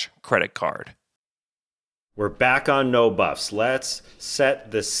discover.com/creditcard. We're back on No Buffs. Let's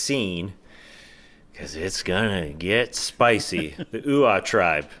set the scene because it's going to get spicy. The Ua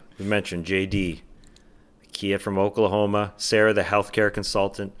tribe. We mentioned JD, the kid from Oklahoma, Sarah, the healthcare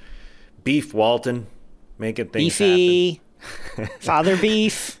consultant, Beef Walton, making things Beefy. happen. Father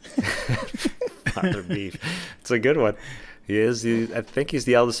Beef. Father Beef. It's a good one. I think he's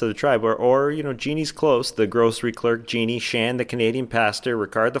the eldest of the tribe. Or Jeannie's close. The grocery clerk, Jeannie, Shan, the Canadian pastor,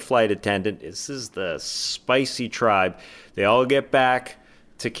 Ricard, the flight attendant. This is the spicy tribe. They all get back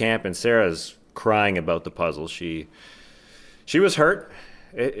to camp, and Sarah's crying about the puzzle. She was hurt.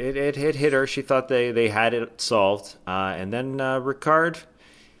 It hit her. She thought they had it solved. And then Ricard,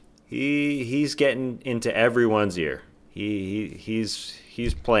 he's getting into everyone's ear. He's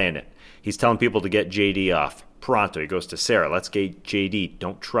playing it. He's telling people to get JD off. Pronto, he goes to Sarah. Let's get JD.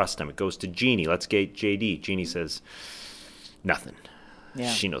 Don't trust him. It goes to Jeannie. Let's get JD. Jeannie says, nothing. Yeah.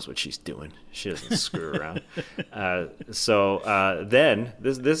 She knows what she's doing. She doesn't screw around. Then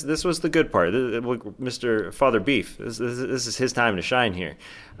this was the good part. Mr. Father Beef. This is his time to shine here.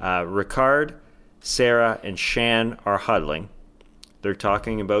 Ricard, Sarah, and Shan are huddling. They're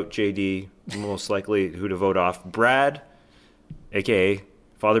talking about JD, most likely who to vote off. Brad, a.k.a.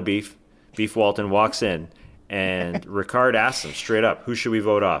 Father Beef, Beef Walton, walks in, and Ricard asks him straight up, who should we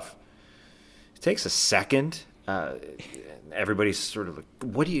vote off? It takes a second. Everybody's sort of like,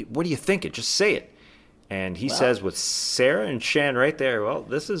 what are you thinking? Just say it. And he says, with Sarah and Shan right there, well,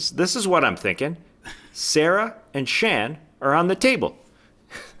 this is what I'm thinking. Sarah and Shan are on the table.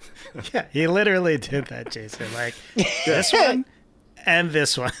 Yeah, he literally did that, Jason. Like, this one and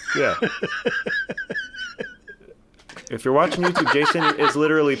this one. Yeah. If you're watching YouTube, Jason is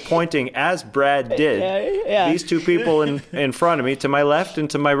literally pointing, as Brad did, these two people in front of me, to my left and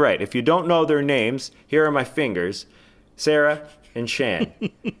to my right. If you don't know their names, here are my fingers, Sarah and Shan.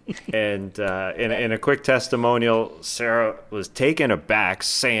 And in a quick testimonial, Sarah was taken aback,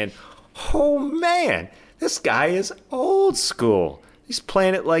 saying, oh, man, this guy is old school. He's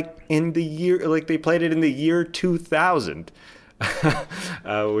playing it like they played it in the year 2000.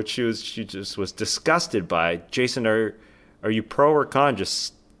 which she just was disgusted by. Jason, are you pro or con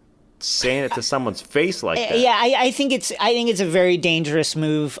just saying it to someone's face like that? Yeah, I think it's a very dangerous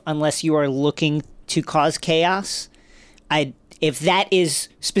move unless you are looking to cause chaos. If that is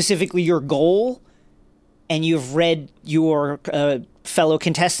specifically your goal, and you've read your fellow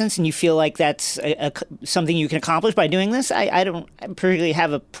contestants, and you feel like that's something you can accomplish by doing this, I don't particularly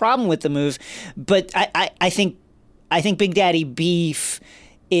have a problem with the move. But I think Big Daddy Beef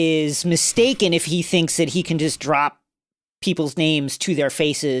is mistaken if he thinks that he can just drop people's names to their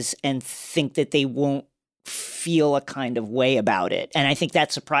faces and think that they won't feel a kind of way about it. And I think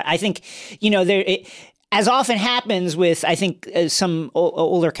that's I think, as often happens with, I think, some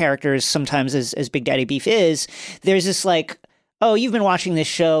older characters, sometimes as Big Daddy Beef is, there's this like, oh, you've been watching this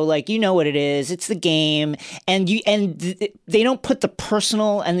show, like, you know what it is. It's the game. And they don't put the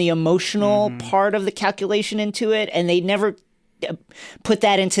personal and the emotional part of the calculation into it. And they never put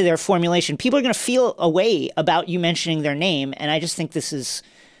that into their formulation. People are going to feel a way about you mentioning their name. And I just think this is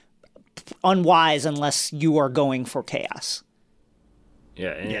unwise unless you are going for chaos.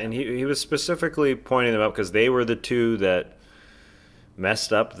 Yeah, and he was specifically pointing them out because they were the two that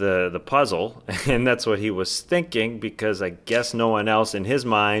messed up the puzzle, and that's what he was thinking, because I guess no one else in his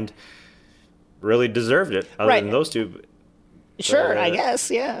mind really deserved it other than those two. Sure, I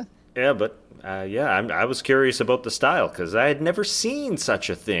guess, yeah. Yeah, but I was curious about the style because I had never seen such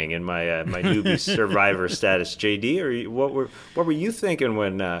a thing in my my newbie survivor status. JD, or what were you thinking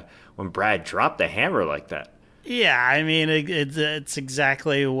when Brad dropped the hammer like that? Yeah, I mean, it's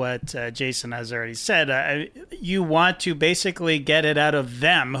exactly what Jason has already said. You want to basically get it out of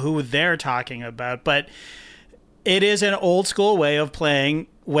them, who they're talking about. But it is an old school way of playing.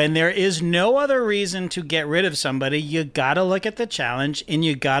 When there is no other reason to get rid of somebody, you got to look at the challenge, and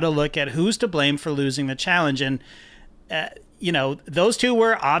you got to look at who's to blame for losing the challenge. And, those two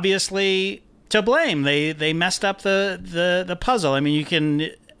were obviously to blame. They messed up the puzzle. I mean, you can...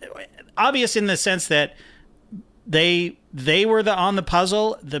 Obvious in the sense that they were on the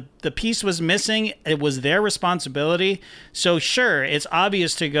puzzle. The piece was missing. It was their responsibility. So sure, it's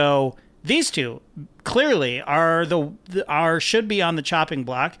obvious to go, these two clearly should be on the chopping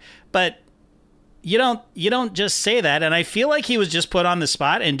block, but you don't just say that. And I feel like he was just put on the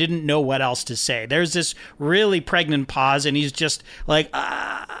spot and didn't know what else to say. There's this really pregnant pause, and he's just like,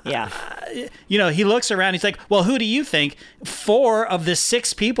 he looks around. He's like, well, who do you think? 4 of the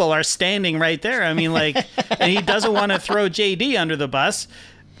 6 people are standing right there. I mean, like, and he doesn't want to throw JD under the bus,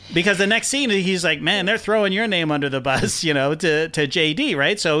 because the next scene he's like, man, they're throwing your name under the bus, to JD,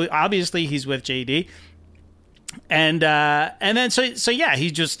 right? So obviously he's with JD. And then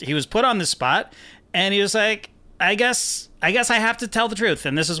he was put on the spot, and he was like, I guess I have to tell the truth,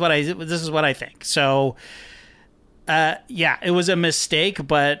 and this is what I think. So it was a mistake,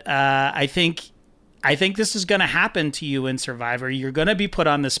 but I think this is going to happen to you in Survivor. You're going to be put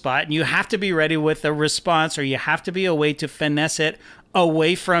on the spot, and you have to be ready with a response, or you have to be a way to finesse it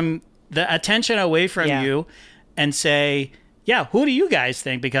away from the attention away from you, and say, yeah, who do you guys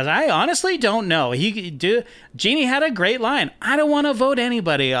think? Because I honestly don't know. Jeannie had a great line. I don't want to vote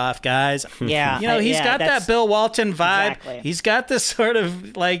anybody off, guys. Yeah. He's got that Bill Walton vibe. Exactly. He's got this sort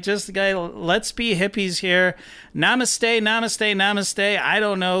of like, just the guy, let's be hippies here. Namaste, namaste, namaste. I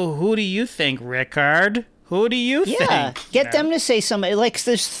don't know. Who do you think, Rickard? Who do you think? Get them to say something. Like,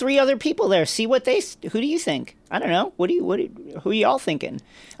 there's 3 other people there. See what who do you think? I don't know. Who are y'all thinking?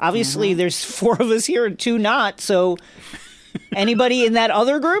 Obviously, there's 4 of us here and 2 not, so... Anybody in that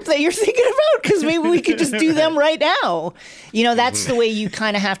other group that you're thinking about? Because maybe we could just do them right now. That's the way you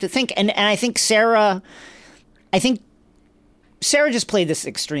kind of have to think. And I think Sarah just played this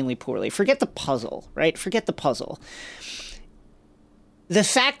extremely poorly. Forget the puzzle, right? Forget the puzzle. The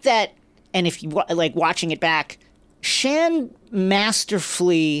fact that, and if you like watching it back, Shan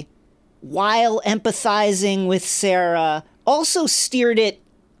masterfully, while empathizing with Sarah, also steered it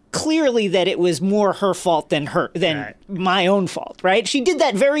clearly that it was more her fault than my own fault, right? She did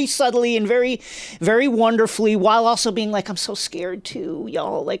that very subtly and very, very wonderfully, while also being like, I'm so scared too,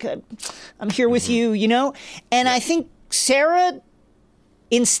 y'all. Like, I'm here with you, And I think Sarah,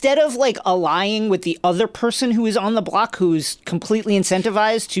 instead of like allying with the other person who is on the block, who's completely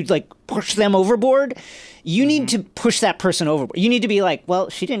incentivized to like push them overboard, you need to push that person overboard. You need to be like,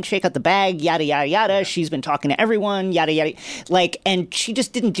 well, she didn't shake out the bag, yada, yada, yada. She's been talking to everyone, yada, yada. Like, and she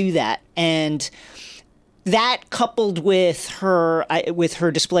just didn't do that. And that, coupled with her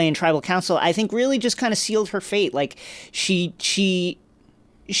display in tribal council, I think really just kind of sealed her fate. Like, she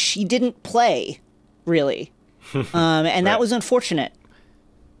didn't play, really. And that was unfortunate.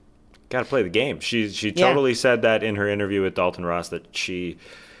 got to play the game. She totally said that in her interview with Dalton Ross, that you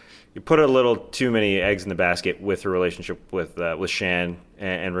put a little too many eggs in the basket with her relationship with Shan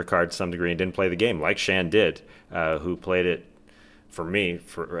and Ricard to some degree, and didn't play the game like Shan did, who played it for me,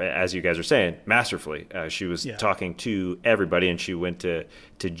 as you guys are saying, masterfully. She was talking to everybody, and she went to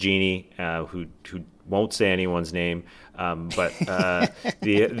Jeannie, who won't say anyone's name, but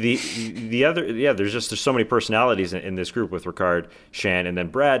the other, there's so many personalities in this group with Ricard, Shan, and then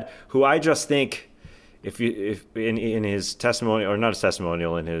Brad, who I just think, if in his testimonial, or not his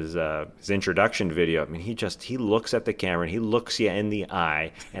testimonial, in his introduction video, I mean, he looks at the camera and he looks you in the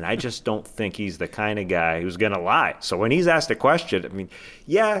eye, and I just don't think he's the kind of guy who's gonna lie. So when he's asked a question, I mean,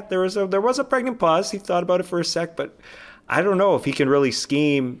 yeah, there was a pregnant pause. He thought about it for a sec, but I don't know if he can really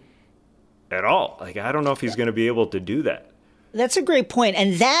scheme at all. Like, I don't know if he's going to be able to do that. That's a great point,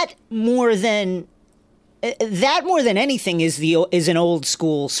 and that more than anything is an old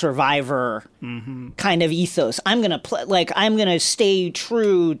school Survivor kind of ethos. I'm gonna I'm gonna stay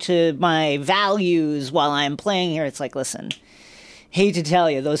true to my values while I'm playing here. It's like, listen, hate to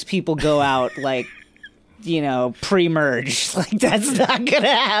tell you, those people go out like, pre-merge. Like, that's not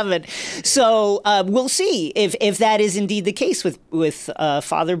gonna happen. So we'll see if that is indeed the case with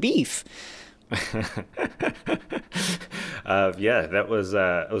Father Beef. That was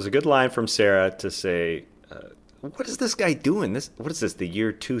it was a good line from Sarah to say, what is this guy doing? What is this, the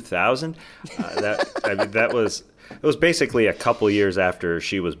year 2000? It was basically a couple years after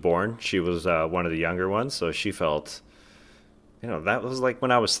she was born. She was one of the younger ones, so she felt, that was like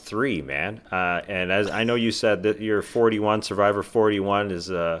when I was 3, man. And as I know, you said that you're 41, Survivor 41 is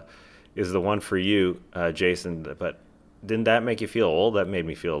the one for you, Jason, but didn't that make you feel old? That made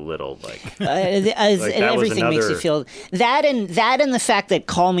me feel a little like everything makes you feel that, and the fact that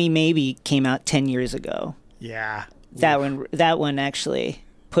Call Me Maybe came out 10 years ago. Yeah, that one actually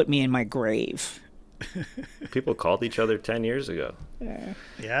put me in my grave. People called each other 10 years ago.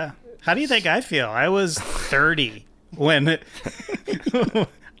 Yeah. How do you think I feel? I was 30 when,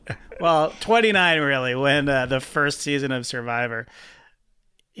 29 really, when the first season of Survivor.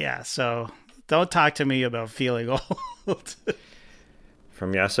 Yeah, so don't talk to me about feeling old.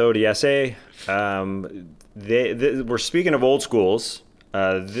 From Yasso to Yase, we're speaking of old schools.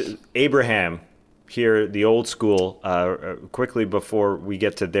 Abraham here, the old school, quickly before we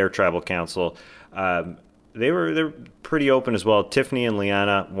get to their tribal council, they're pretty open as well. Tiffany and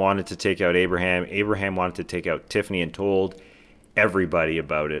Liana wanted to take out Abraham. Abraham wanted to take out Tiffany and told everybody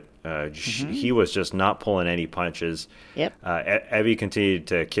about it. He was just not pulling any punches. Yep. Evie continued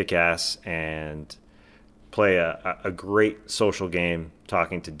to kick ass and play a great social game,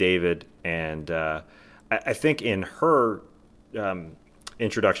 talking to David. And I think in her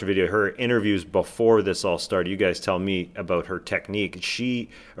introduction video, her interviews before this all started, you guys tell me about her technique.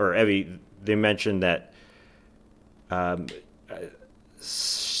 Evie, they mentioned that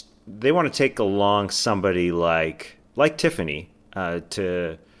they want to take along somebody like Tiffany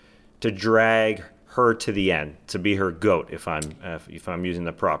to drag her to the end, to be her goat, if I'm using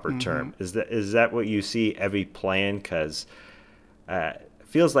the proper term. Is that what you see Evie playing? Because it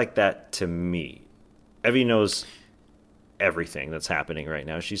feels like that to me. Evie knows everything that's happening right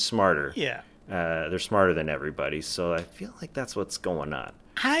now. She's smarter. Yeah. They're smarter than everybody, so I feel like that's what's going on.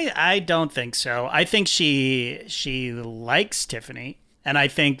 I don't think so. I think she likes Tiffany, and I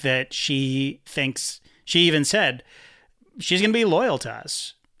think that she even said she's going to be loyal to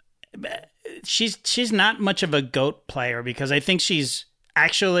us. She's not much of a GOAT player, because I think she's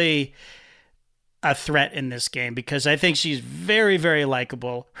actually a threat in this game, because I think she's very, very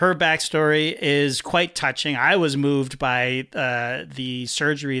likable. Her backstory is quite touching. I was moved by the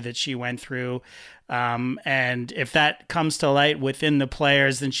surgery that she went through. And if that comes to light within the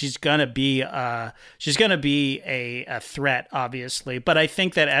players, then she's gonna be a threat, obviously. But I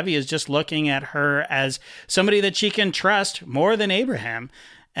think that Evie is just looking at her as somebody that she can trust more than Abraham.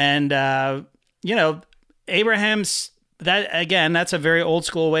 And Abraham's, that's a very old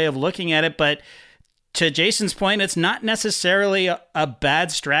school way of looking at it. But to Jason's point, it's not necessarily a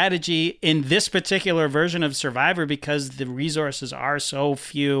bad strategy in this particular version of Survivor, because the resources are so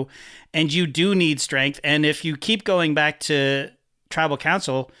few and you do need strength. And if you keep going back to Tribal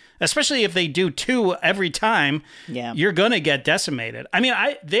Council, especially if they do 2 every time, you're going to get decimated. I mean,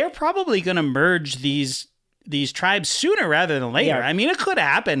 they're probably going to merge these tribes sooner rather than later. Yeah. I mean, it could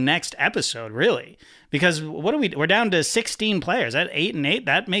happen next episode, really, because we're down to 16 players at 8 and 8.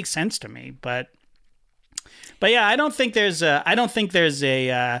 That makes sense to me. But yeah, I don't think there's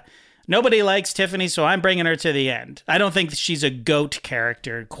a nobody likes Tiffany, so I'm bringing her to the end. I don't think she's a GOAT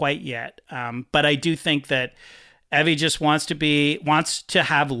character quite yet. But I do think that Evie just wants to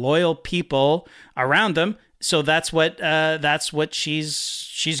have loyal people around them. So that's what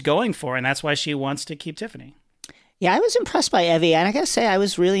she's going for, and that's why she wants to keep Tiffany. Yeah, I was impressed by Evie, and I gotta say I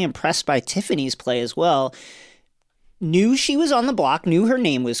was really impressed by Tiffany's play as well. Knew she was on the block, knew her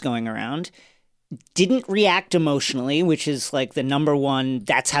name was going around, didn't react emotionally, which is like the number one,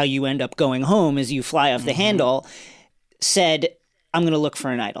 that's how you end up going home is you fly off the handle, said, I'm going to look for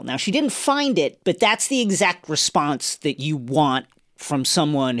an idol. Now, she didn't find it, but that's the exact response that you want from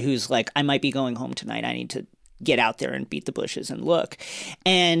someone who's like, I might be going home tonight. I need to get out there and beat the bushes and look.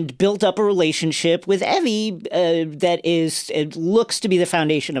 And built up a relationship with Evie it looks to be the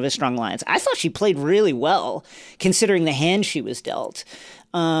foundation of a strong alliance. I thought she played really well, considering the hand she was dealt.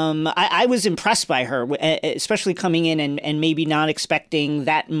 I was impressed by her, especially coming in and maybe not expecting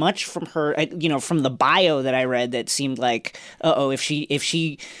that much from her, from the bio that I read that seemed like, if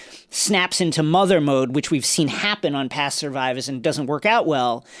she snaps into mother mode, which we've seen happen on past survivors and doesn't work out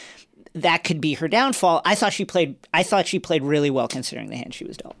well, that could be her downfall. I thought she played really well considering the hand she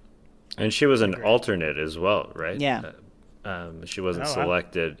was dealt. And she was an alternate as well, right? Yeah. She wasn't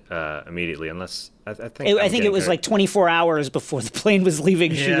selected immediately, unless I think it was like 24 hours before the plane was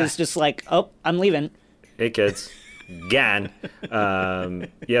leaving. She was just like, "Oh, I'm leaving." Hey, kids, gone. The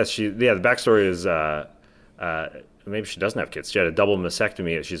backstory is maybe she doesn't have kids. She had a double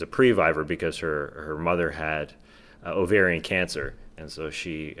mastectomy. She's a pre-viver because her mother had ovarian cancer, and so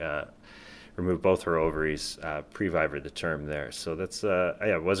she removed both her ovaries. Pre-viver, the term there. So that's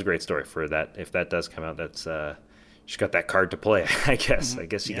it was a great story for that. If that does come out, that's. She's got that card to play, I guess. I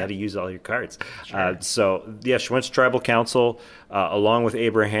guess you got to use all your cards. Sure. She went to Tribal Council along with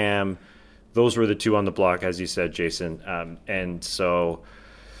Abraham. Those were the two on the block, as you said, Jason. And so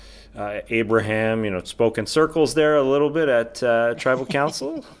Abraham, spoke in circles there a little bit at Tribal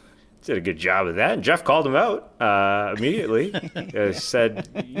Council. Did a good job of that. And Jeff called him out immediately. Said,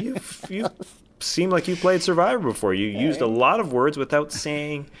 you seem like you played Survivor before. You used a lot of words without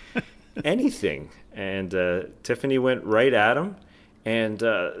saying anything. And Tiffany went right at him, and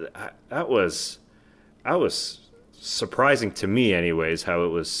that was surprising to me, anyways. How it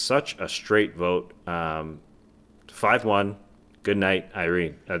was such a straight vote, 5-1. Good night,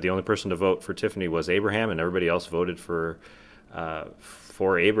 Irene. The only person to vote for Tiffany was Abraham, and everybody else voted for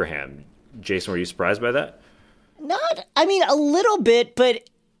Abraham. Jason, were you surprised by that? A little bit, but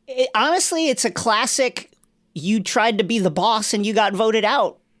honestly, it's a classic. You tried to be the boss, and you got voted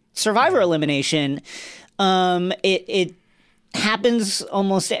out. Survivor elimination. It happens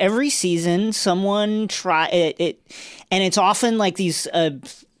almost every season. Someone try it, and it's often like these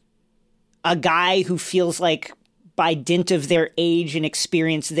a guy who feels like by dint of their age and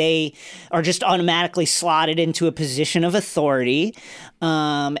experience, they are just automatically slotted into a position of authority,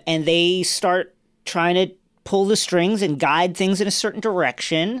 and they start trying to pull the strings and guide things in a certain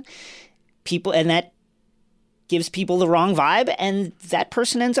direction. That gives people the wrong vibe, and that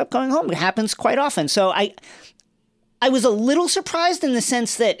person ends up going home. It happens quite often. So I was a little surprised in the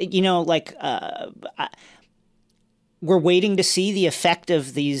sense that, we're waiting to see the effect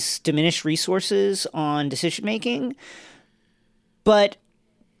of these diminished resources on decision-making. But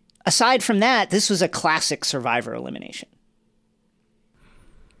aside from that, this was a classic Survivor elimination.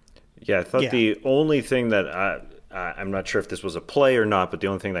 Yeah, I thought the only thing that I'm not sure if this was a play or not, but the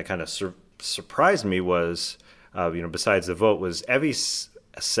only thing that kind of surprised me was, besides the vote, was Evie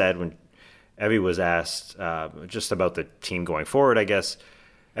said when Evie was asked just about the team going forward, I guess,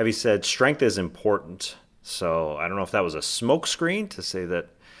 Evie said strength is important. So I don't know if that was a smokescreen to say that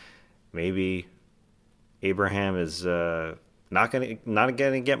maybe Abraham is not going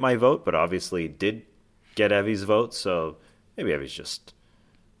to get my vote, but obviously did get Evie's vote. So maybe Evie's just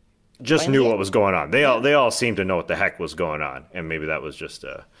knew what was going on. They all seemed to know what the heck was going on, and maybe that was just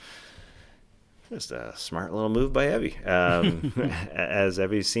a smart little move by Evie, as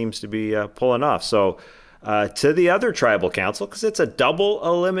Evie seems to be pulling off. So to the other Tribal Council, because it's a double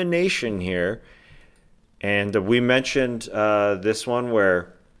elimination here. And we mentioned this one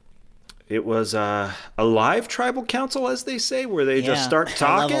where it was a live Tribal Council, as they say, where they just start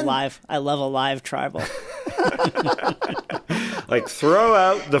talking. I love a live Tribal. Like, throw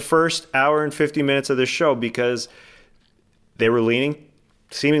out the first hour and 50 minutes of the show because they were leaning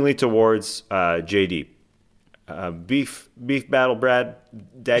seemingly towards JD. Beef battle, Brad,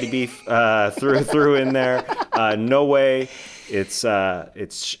 Daddy Beef threw in there. No way. It's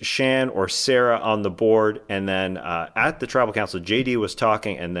Shan or Sarah on the board, and then at the Tribal Council, JD was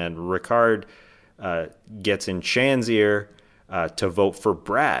talking, and then Ricard gets in Shan's ear to vote for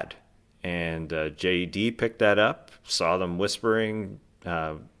Brad, and JD picked that up, saw them whispering.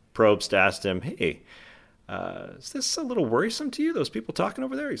 Probst asked him, "Hey, is this a little worrisome to you, those people talking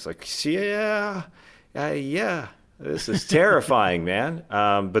over there? He's like, yeah. This is terrifying, man.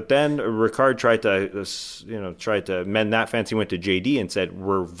 But then Ricard tried to mend that fence. He went to JD and said,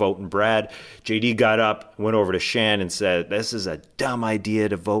 we're voting Brad. JD got up, went over to Shan and said, this is a dumb idea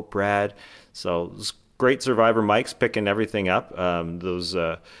to vote Brad. So it was great Survivor mics picking everything up.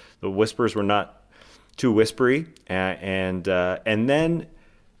 The whispers were not too whispery. And then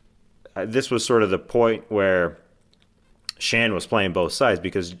this was sort of the point where Shan was playing both sides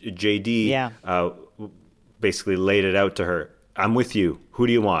because JD basically laid it out to her. I'm with you. Who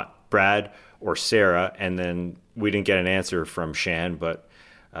do you want, Brad or Sarah? And then we didn't get an answer from Shan, but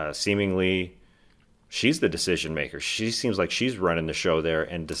seemingly she's the decision maker. She seems like she's running the show there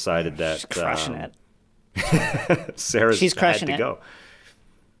and decided that she's crushing it. She's crushing had to go.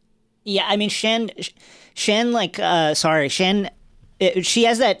 Yeah, I mean, Shan, she has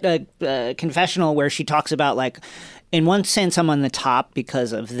that confessional where she talks about, like, in one sense, I'm on the top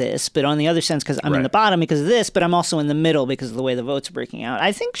because of this, but on the other sense, because I'm in the bottom because of this, but I'm also in the middle because of the way the votes are breaking out.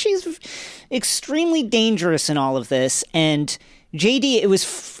 I think she's extremely dangerous in all of this. And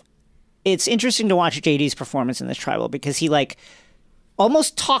JD, it's interesting to watch JD's performance in this tribal because he, like,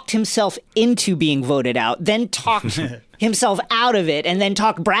 almost talked himself into being voted out, then talked himself out of it, and then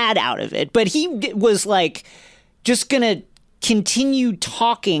talked Brad out of it. But he was, like, just going to continue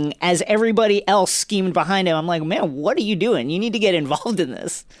talking as everybody else schemed behind him. I'm like, man, what are you doing? You need to get involved in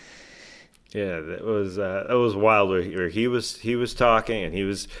this. Yeah, that was wild. Where he was talking, and he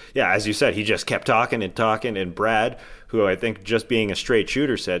was, as you said, he just kept talking, and Brad, who I think just being a straight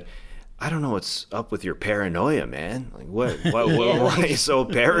shooter, said, I don't know what's up with your paranoia, man. Like, why are you so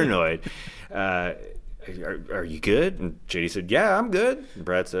paranoid? Are you good? And JD said, yeah, I'm good. And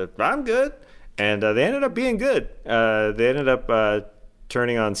Brad said, I'm good. And they ended up being good. They ended up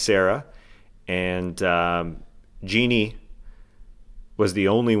turning on Sarah, and Jeannie was the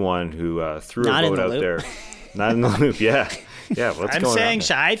only one who threw a vote out there. Not in the loop, yeah. Yeah, what's going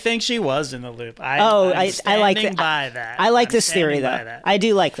on? I think she was in the loop. I like that. By that. I like this theory, though. I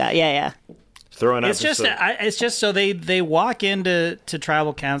do like that. Yeah. Throwing it's just so they walk into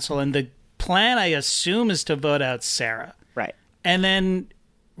tribal council, and the plan, I assume, is to vote out Sarah. Right. And then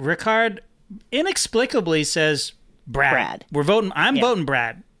Ricard inexplicably says, Brad. We're voting. I'm voting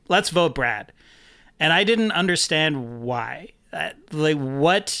Brad. Let's vote Brad. And I didn't understand why. Like,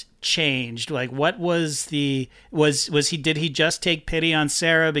 what changed? Like, what was did he just take pity on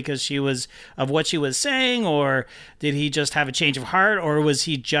Sarah because she was of what she was saying, or did he just have a change of heart, or was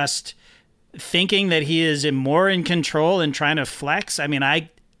he just thinking that he is more in control and trying to flex? I mean, I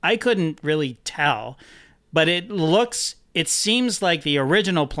couldn't really tell, but it seems like the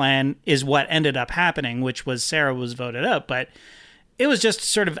original plan is what ended up happening, which was Sarah was voted out, but it was just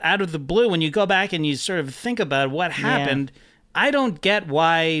sort of out of the blue. When you go back and you sort of think about what happened, I don't get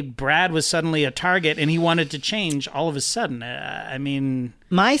why Brad was suddenly a target and he wanted to change all of a sudden. I mean...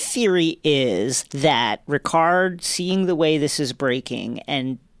 My theory is that Ricard, seeing the way this is breaking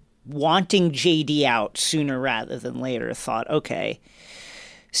and wanting JD out sooner rather than later, thought, okay,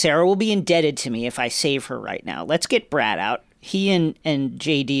 Sarah will be indebted to me if I save her right now. Let's get Brad out. He and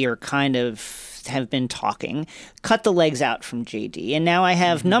JD are kind of have been talking, cut the legs out from JD, and now I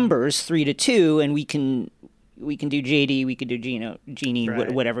have numbers 3-2, and we can do JD, we could do Jeannie,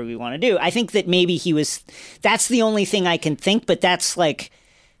 right. Whatever we want to do. I think that maybe that's the only thing I can think, but that's like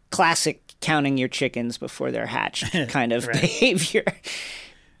classic counting your chickens before they're hatched kind of behavior.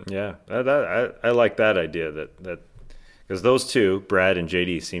 Yeah, I like that idea that because those two, Brad and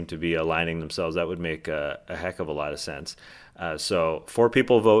JD, seem to be aligning themselves. That would make a heck of a lot of sense. So 4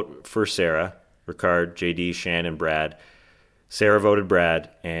 people vote for Sarah: Ricard, JD, Shan, and Brad. Sarah voted Brad,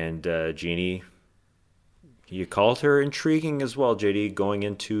 and Jeannie. You called her intriguing as well, JD, going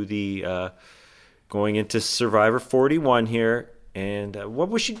into Survivor 41 here. And what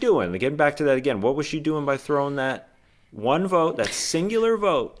was she doing? Getting back to that again, what was she doing by throwing that one vote, that singular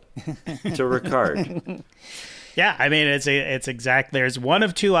vote, to Ricard? Yeah, I mean, it's exact. There's one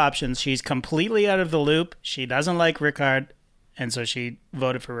of two options. She's completely out of the loop. She doesn't like Ricard, and so she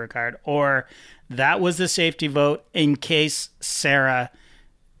voted for Ricard. Or that was the safety vote in case Sarah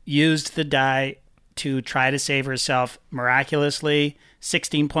used the die to try to save herself miraculously.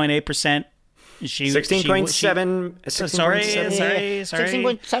 16.8%. 16.7. Sorry.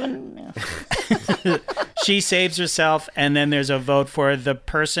 16.7. She saves herself, and then there's a vote for the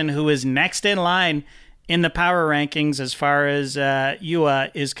person who is next in line in the power rankings as far as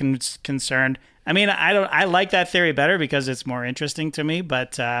Yua is concerned. I mean, I like that theory better because it's more interesting to me,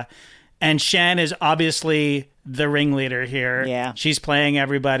 but and Shan is obviously the ringleader here. Yeah. She's playing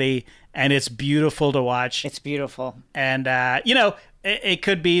everybody, and it's beautiful to watch. It's beautiful. And it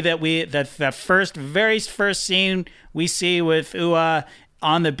could be that the very first scene we see with Ua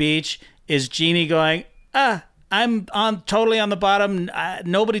on the beach is Jeannie going, I'm totally on the bottom.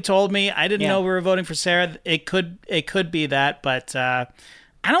 Nobody told me. I didn't know we were voting for Sarah. It could be that, but I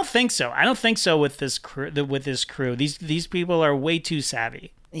don't think so. I don't think so with this crew. These people are way too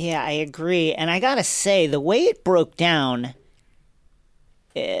savvy. Yeah, I agree. And I gotta say, the way it broke down,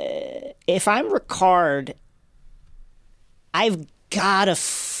 if I'm Ricard, I've gotta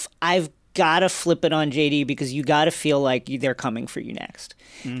flip it on JD, because you gotta feel like they're coming for you next.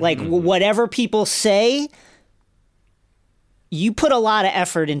 Mm-hmm. Like whatever people say, you put a lot of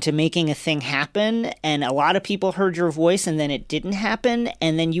effort into making a thing happen, and a lot of people heard your voice, and then it didn't happen,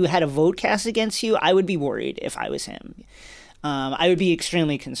 and then you had a vote cast against you. I would be worried if I was him. I would be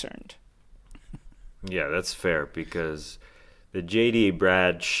extremely concerned. Yeah, that's fair, because the JD,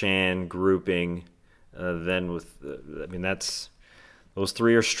 Brad, Shan grouping, then with, those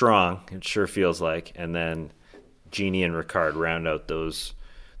three are strong. It sure feels like, and then Jeannie and Ricard round out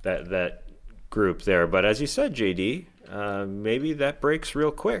that group there. But as you said, JD, maybe that breaks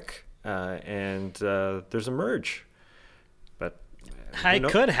real quick, and there's a merge. But it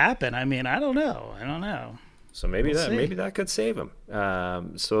could happen. I mean, I don't know. So maybe that could save him.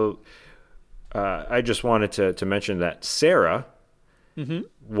 I just wanted to mention that Sarah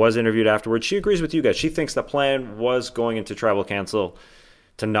was interviewed afterwards. She agrees with you guys. She thinks the plan was going into tribal council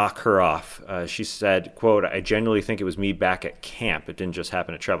to knock her off. She said, quote, "I genuinely think it was me back at camp. It didn't just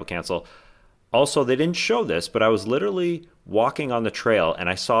happen at tribal council. Also, they didn't show this, but I was literally walking on the trail and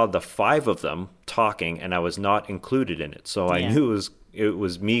I saw the 5 of them talking, and I was not included in it. So I knew it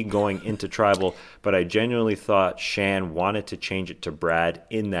was me going into tribal, but I genuinely thought Shan wanted to change it to Brad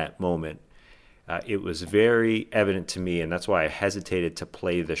in that moment. It was very evident to me, and that's why I hesitated to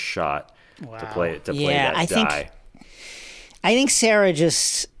play the shot, to play that die. I think Sarah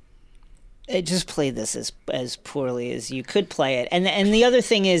just played this as poorly as you could play it. And the other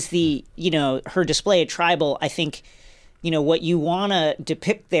thing is her display at tribal. I think, what you want to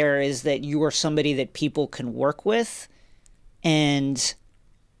depict there is that you are somebody that people can work with. And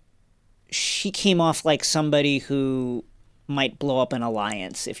she came off like somebody who might blow up an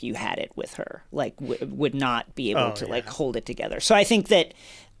alliance if you had it with her, like would not be able to like hold it together. So I think that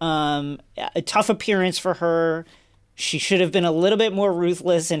a tough appearance for her. She should have been a little bit more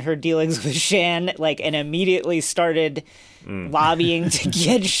ruthless in her dealings with Shan, and immediately started lobbying to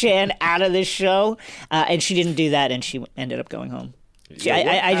get Shan out of this show. And she didn't do that, and she ended up going home.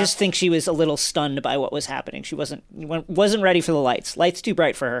 I just think she was a little stunned by what was happening. She wasn't ready for the lights. Lights too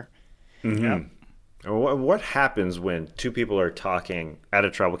bright for her. Mm-hmm. Yeah. What happens when two people are talking at a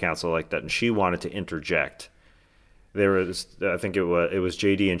tribal council like that, and she wanted to interject? There was, I think it was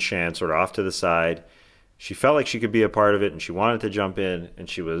JD and Shan sort of off to the side. She felt like she could be a part of it, and she wanted to jump in, and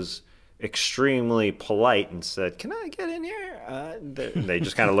she was extremely polite and said, "Can I get in here?" And they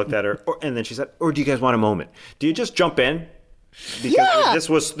just kind of looked at her, and then she said, "Or do you guys want a moment? Do you just jump in?" Because this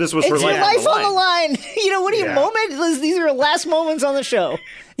was it's her life, your life on the line. What do you moment? These are her last moments on the show.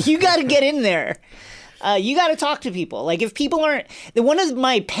 You got to get in there. You got to talk to people. Like, if people aren't... One of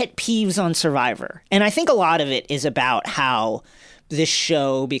my pet peeves on Survivor, and I think a lot of it is about how this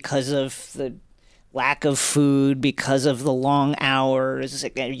show, because of the lack of food, because of the long hours,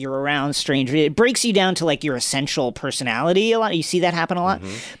 you're around strangers, it breaks you down to like your essential personality a lot. You see that happen a lot.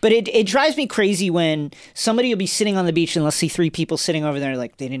 Mm-hmm. But it drives me crazy when somebody will be sitting on the beach and let's see 3 people sitting over there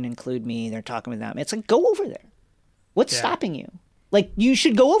like, they didn't include me, they're talking with them. It's like, go over there. What's stopping you? Like, you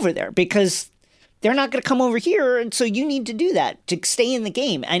should go over there because they're not going to come over here, and so you need to do that to stay in the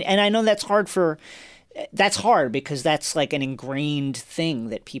game. And I know that's hard because that's like an ingrained thing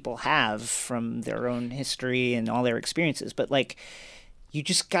that people have from their own history and all their experiences. But like, you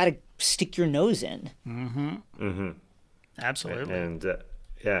just got to stick your nose in. Mm-hmm. Mm-hmm. Absolutely. And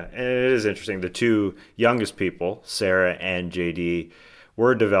and it is interesting. The 2 youngest people, Sarah and JD,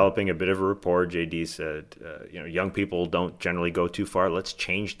 were developing a bit of a rapport. JD said, young people don't generally go too far. Let's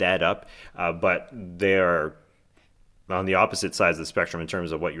change that up. But they are on the opposite sides of the spectrum in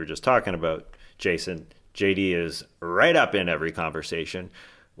terms of what you were just talking about, Jason. JD is right up in every conversation,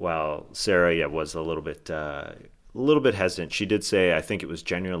 while Sarah, was a little bit hesitant. She did say, I think it was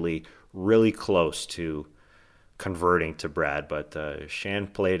genuinely really close to converting to Brad, but Shan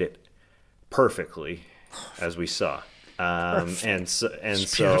played it perfectly, as we saw. And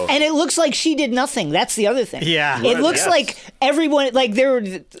it looks like she did nothing. That's the other thing. Yeah, it looks like everyone, like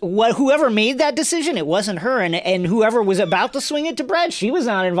whoever made that decision, it wasn't her, and whoever was about to swing it to Brad, she was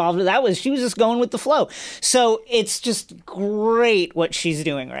not involved with that. She was just going with the flow. So it's just great what she's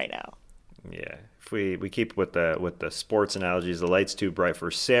doing right now. Yeah. If we keep with the sports analogies, the light's too bright for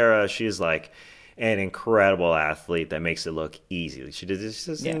Sarah. She's like an incredible athlete that makes it look easy. She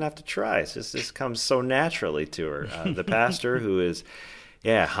doesn't even have to try. It just comes so naturally to her. The pastor who is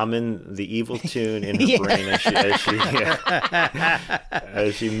humming the evil tune in her brain as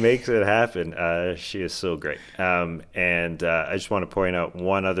she makes it happen. She is so great. And I just want to point out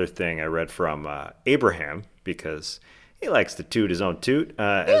one other thing I read from Abraham, because he likes to toot his own toot,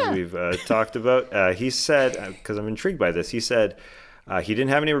 as we've talked about. He said, because I'm intrigued by this, he said he didn't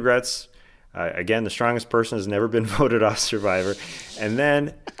have any regrets. Again, the strongest person has never been voted off Survivor. And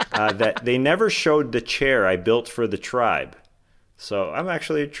then that they never showed the chair I built for the tribe. So I'm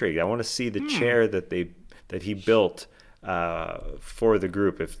actually intrigued. I want to see the chair that he built for the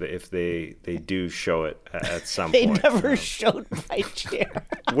group if they do show it at some point. They never showed my chair.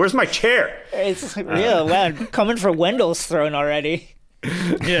 Where's my chair? It's like, real man, coming for Wendell's throne already.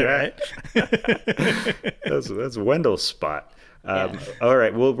 Yeah, right. That's Wendell's spot. All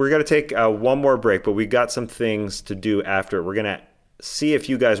right. Well, we're going to take one more break, but we got some things to do after it. We're going to see if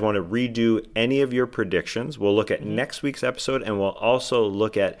you guys want to redo any of your predictions. We'll look at next week's episode, and we'll also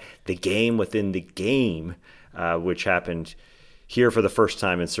look at the game within the game, which happened here for the first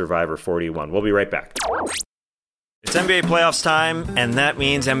time in Survivor 41. We'll be right back. It's NBA playoffs time, and that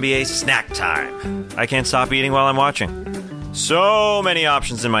means NBA snack time. I can't stop eating while I'm watching. So many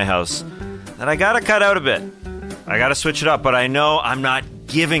options in my house that I gotta cut out a bit. I gotta switch it up, but I know I'm not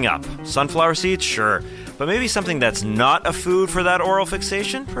giving up. Sunflower seeds? Sure. But maybe something that's not a food for that oral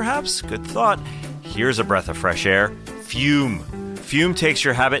fixation, perhaps? Good thought. Here's a breath of fresh air. Fume. Fume takes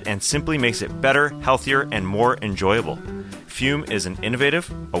your habit and simply makes it better, healthier, and more enjoyable. Fume is an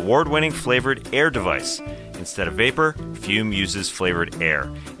innovative, award-winning flavored air device. Instead of vapor, Fume uses flavored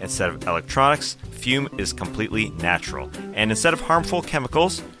air. Instead of electronics, Fume is completely natural. And instead of harmful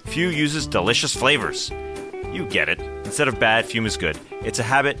chemicals, Fume uses delicious flavors. You get it. Instead of bad, Fume is good. It's a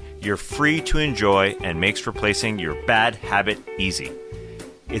habit you're free to enjoy and makes replacing your bad habit easy.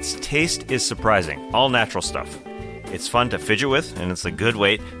 Its taste is surprising, all natural stuff. It's fun to fidget with, and it's a good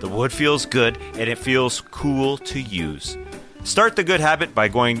weight. The wood feels good, and it feels cool to use. Start the good habit by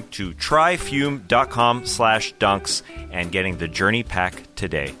going to tryfume.com/dunks and getting the Journey Pack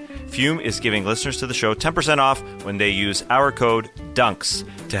today. Fume is giving listeners to the show 10% off when they use our code DUNKS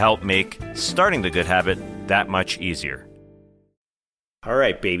to help make starting the good habit that much easier. All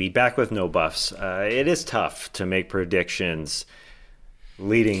right, baby, back with No Buffs. It is tough to make predictions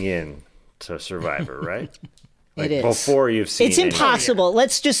leading in to Survivor, right? Like it is. Before you've seen It's impossible.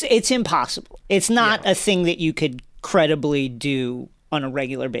 It's impossible. It's not a thing that you could credibly do on a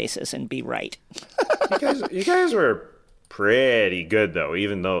regular basis and be right. You guys were pretty good though,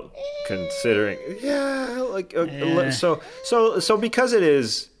 even though considering so because it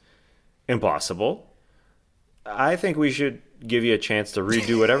is impossible, I think we should give you a chance to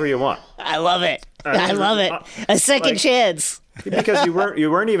redo whatever you want. I love it. I love it. A second chance. Because you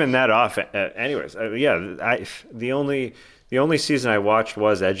weren't even that off anyways. The only season I watched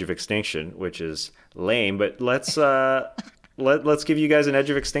was Edge of Extinction, which is lame, but let's give you guys an Edge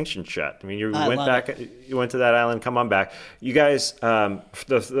of Extinction shot. I mean, you went to that island, come on back. You guys,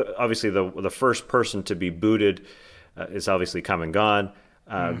 obviously the first person to be booted is obviously come and gone.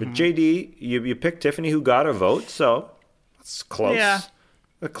 But JD, you picked Tiffany, who got a vote, so it's close. Yeah.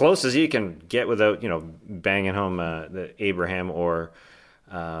 The closest you can get without, banging home the Abraham or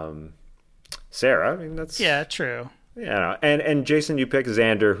Sarah. I mean, that's true. Yeah, and Jason, you picked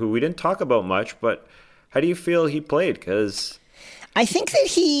Xander, who we didn't talk about much, but how do you feel he played? Because I think that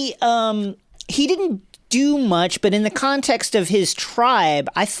he didn't do much, but in the context of his tribe,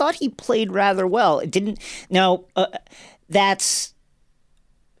 I thought he played rather well. It didn't. Now, that's.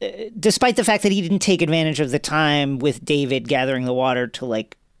 Despite the fact that he didn't take advantage of the time with David gathering the water to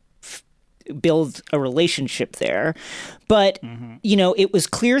build a relationship there, but it was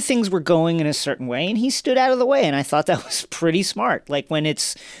clear things were going in a certain way, and he stood out of the way, and I thought that was pretty smart. Like when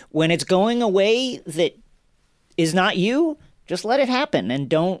it's going a way that is not you, just let it happen and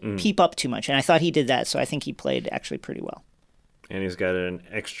don't peep up too much. And I thought he did that, so I think he played actually pretty well. And he's got an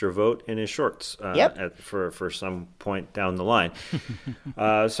extra vote in his shorts for some point down the line.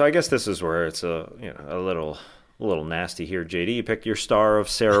 So I guess this is where it's a little nasty here. JD, you picked your star of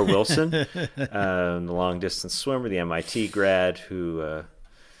Sarah Wilson, the long distance swimmer, the MIT grad who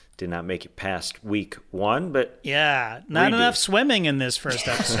did not make it past week one. But not enough swimming in this first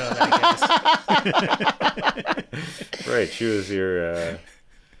episode, I guess. Right, she was your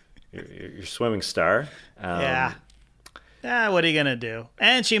swimming star. What are you gonna do?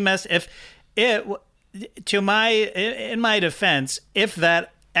 And she messed. In my defense, if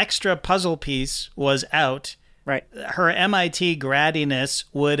that extra puzzle piece was out, Right. her MIT graddiness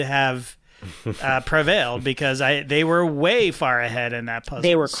would have prevailed because they were way far ahead in that puzzle.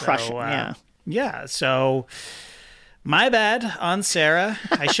 They were crushing, Yeah, so my bad on Sarah.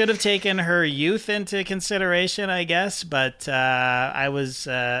 I should have taken her youth into consideration, I guess, but I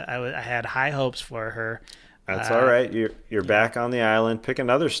had high hopes for her. That's all right. You're back on the island. Pick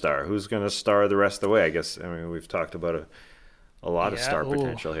another star. Who's going to star the rest of the way? I guess. I mean, we've talked about a lot of star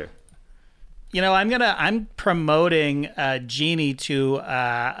potential here. You know, I'm promoting Jeannie to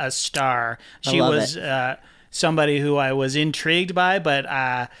a star. She was somebody who I was intrigued by,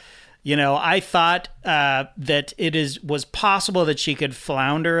 but you know, I thought that was possible that she could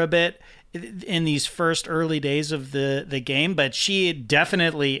flounder a bit in these first early days of the game, but she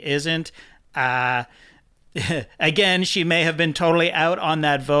definitely isn't. Again, she may have been totally out on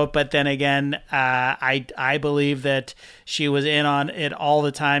that vote, but then again, I believe that she was in on it all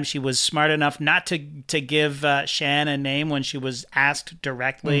the time. She was smart enough not to give Shan a name when she was asked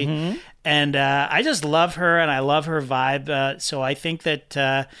directly, and I just love her and I love her vibe. So I think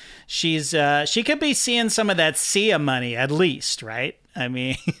that she could be seeing some of that Sia money at least, right? I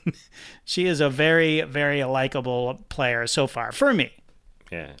mean, she is a very, very likable player so far for me.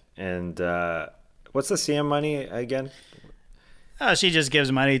 Yeah, and. What's the CM money again? Oh, she just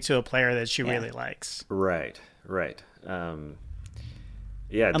gives money to a player that she really likes. Right. I'm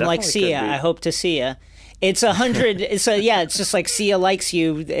like Sia. I hope to see ya. It's 100. It's just like Sia likes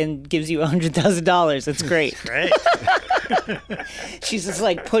you and gives you $100,000. It's great. Great. She's just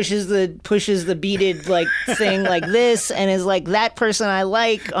like pushes the beaded like thing like this and is like, that person I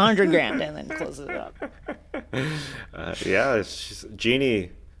like, $100,000, and then closes it up.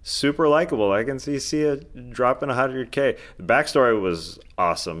 Jeannie. Super likable. I can see Sia dropping $100K. The backstory was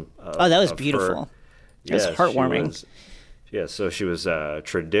awesome. That was beautiful. It was heartwarming. So she was a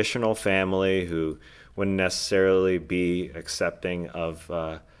traditional family who wouldn't necessarily be accepting of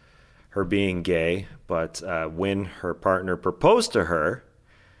her being gay, but when her partner proposed to her,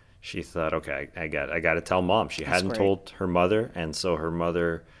 she thought, okay, I got to tell mom. She hadn't told her mother, and so her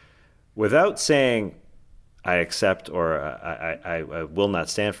mother, without saying, I accept or I will not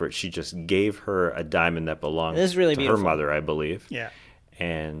stand for it, she just gave her a diamond that belonged to her mother, I believe. Yeah.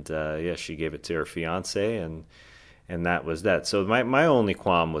 And she gave it to her fiance, and that was that. So my only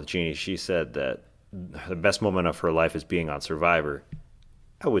qualm with Jeannie, she said that the best moment of her life is being on Survivor.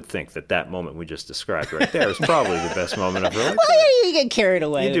 I would think that moment we just described right there is probably the best moment of her life. Well, you get carried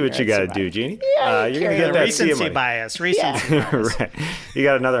away. You do what you got to do, Jeannie. Yeah, you're going to get that recency bias. Right. You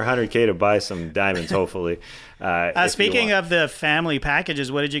got another $100K to buy some diamonds, hopefully. Speaking of the family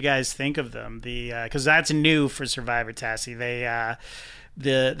packages, what did you guys think of them? Because that's new for Survivor, Tassie. They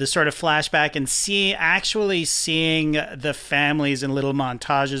the sort of flashback and actually seeing the families in little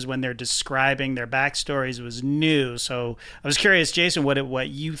montages when they're describing their backstories was new. So I was curious, Jason, what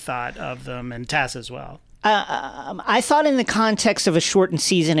you thought of them, and Tass as well. I thought in the context of a shortened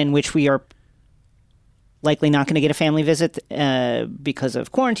season in which we are likely not going to get a family visit because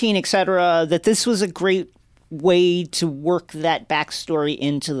of quarantine, etc., that this was a great way to work that backstory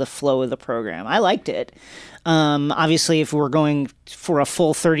into the flow of the program. I liked it. Obviously, if we're going for a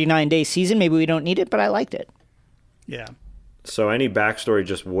full 39-day season, maybe we don't need it, but I liked it. Yeah. So any backstory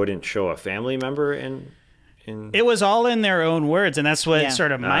just wouldn't show a family member in... It was all in their own words, and that's what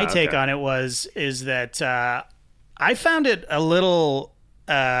sort of my take on it is that I found it a little...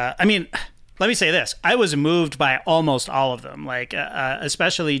 let me say this. I was moved by almost all of them, like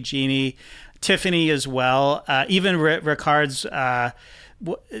especially Jeannie, Tiffany as well, even Ricard's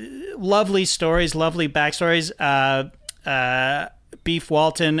lovely stories, lovely backstories. Beef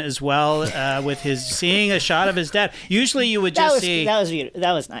Walton as well, with his seeing a shot of his dad. Usually you would just see... That was beautiful.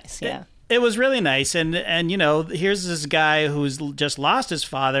 That was nice, yeah. It was really nice, and you know, here's this guy who's just lost his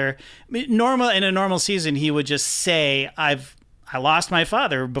father. In a normal season, he would just say, I lost my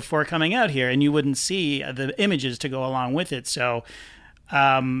father before coming out here, and you wouldn't see the images to go along with it. So,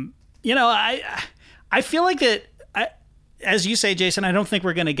 you know, I feel like that, as you say, Jason, I don't think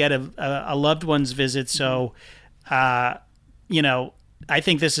we're going to get a loved one's visit. So, you know, I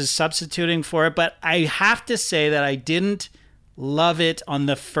think this is substituting for it. But I have to say that I didn't love it on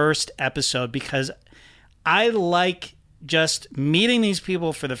the first episode because I like just meeting these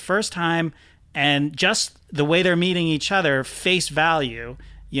people for the first time and just the way they're meeting each other, face value,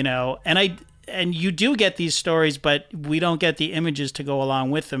 you know, and you do get these stories, but we don't get the images to go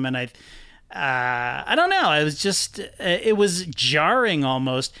along with them. And I don't know. It was just, it was jarring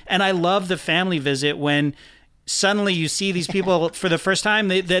almost. And I love the family visit when suddenly you see these people for the first time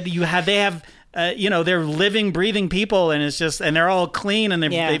they have they're living, breathing people, and and they're all clean, and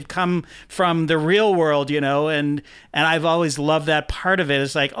they've come from the real world, and I've always loved that part of it.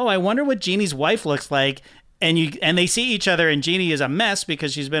 It's like, oh, I wonder what Jeannie's wife looks like, and they see each other, and Jeannie is a mess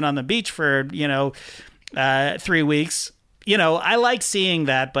because she's been on the beach for 3 weeks. I like seeing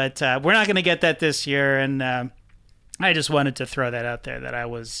that, but we're not going to get that this year, and I just wanted to throw that out there that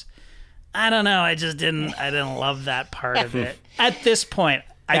I don't know, I didn't love that part of it at this point.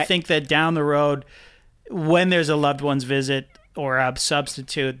 I think that down the road, when there's a loved one's visit or a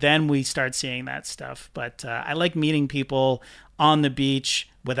substitute, then we start seeing that stuff. But I like meeting people on the beach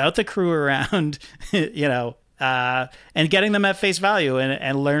without the crew around, and getting them at face value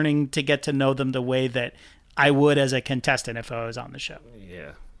and learning to get to know them the way that I would as a contestant if I was on the show.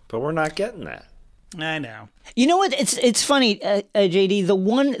 Yeah, but we're not getting that. I know. You know what? It's funny, JD.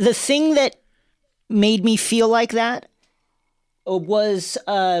 The thing that made me feel like that was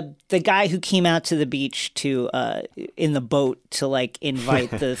the guy who came out to the beach to in the boat to like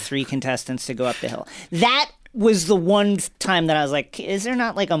invite the 3 contestants to go up the hill. That was the one time that I was like, is there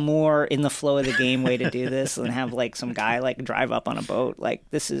not like a more in the flow of the game way to do this than have like some guy like drive up on a boat? Like,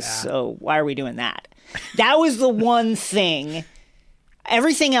 this is so, why are we doing that? That was the one thing.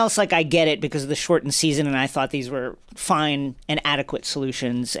 Everything else, like, I get it because of the shortened season, and I thought these were fine and adequate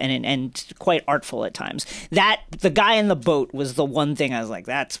solutions and quite artful at times. The guy in the boat was the one thing I was like,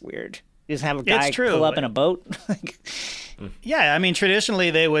 that's weird. Just have a guy pull up in a boat. Yeah, I mean, traditionally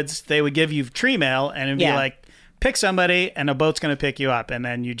they would give you tree mail, and it'd be like, pick somebody, and a boat's going to pick you up, and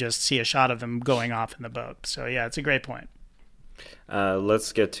then you just see a shot of them going off in the boat. So yeah, it's a great point.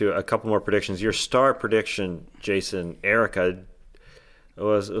 Let's get to a couple more predictions. Your star prediction, Jason, Erica,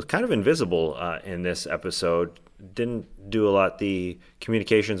 was kind of invisible in this episode. Didn't do a lot. The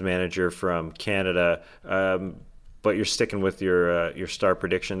communications manager from Canada, but you're sticking with your star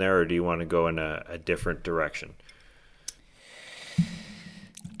prediction there, or do you want to go in a different direction?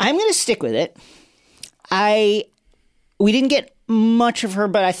 I'm going to stick with it. We didn't get much of her,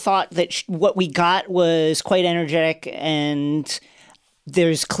 but I thought that what we got was quite energetic, and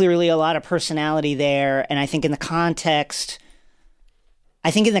there's clearly a lot of personality there. And I think in the context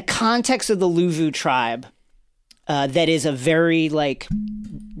of the Luvu tribe, that is a very like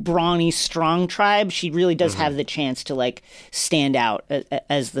brawny, strong tribe. She really does have the chance to like stand out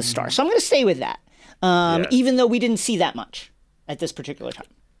as the star. So I'm going to stay with that, even though we didn't see that much at this particular time.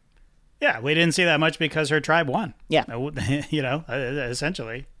 Yeah, we didn't see that much because her tribe won. Yeah.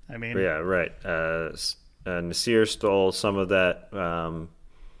 Essentially. I mean. Yeah, right. Nasir stole some of that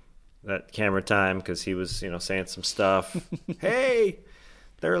camera time because he was, saying some stuff. Hey,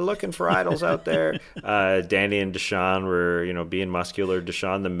 they're looking for idols out there. Danny and Deshaun were, being muscular.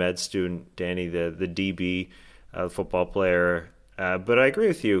 Deshaun, the med student. Danny, the DB, football player. But I agree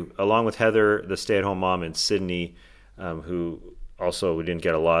with you. Along with Heather, the stay-at-home mom, and Sydney, who also we didn't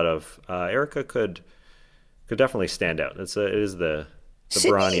get a lot of. Erica could definitely stand out. It is the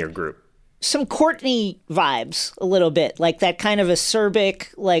brawnier group. Some Courtney vibes a little bit, like that kind of acerbic,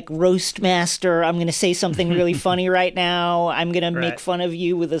 like roast master. I'm going to say something really funny right now. I'm going to make fun of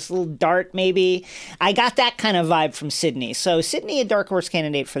you with this little dart, maybe. I got that kind of vibe from Sydney. So Sydney, a dark horse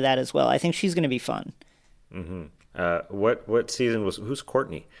candidate for that as well. I think she's going to be fun. Mm-hmm. What season who's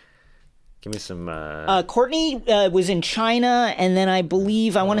Courtney? Give me some. Courtney was in China, and then I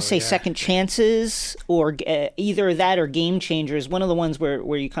believe I want to say Second Chances, or either that or Game Changers. One of the ones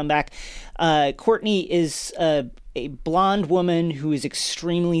where you come back. Courtney is a blonde woman who is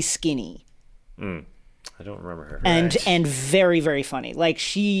extremely skinny. I don't remember her. And very, very funny. Like,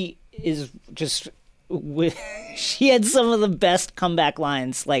 she is just. She had some of the best comeback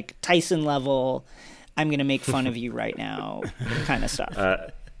lines, like Tyson level. I'm gonna make fun of you right now, kind of stuff.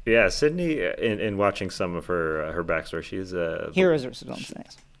 Yeah, Sydney, in watching some of her backstory, she's Heroes versus Villains.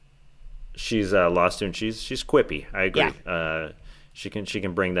 Nice. She's a law student. She's quippy. I agree. Yeah. She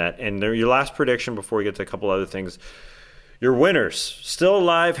can bring that. And your last prediction before we get to a couple other things. Your winners, still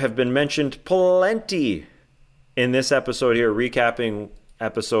alive, have been mentioned plenty in this episode here, recapping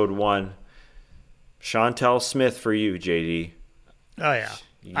episode 1. Chantel Smith for you, JD. Oh yeah.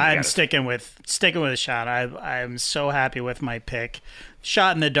 I'm sticking with Sean. I'm so happy with my pick.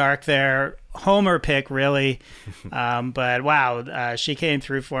 Shot in the dark there. Homer pick, really. But wow, she came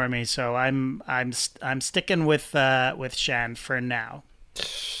through for me. So I'm sticking with Shan for now.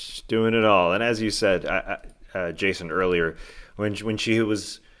 Doing it all. And as you said, Jason, earlier, when she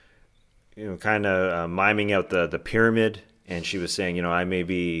was, kind of miming out the pyramid, and she was saying, I may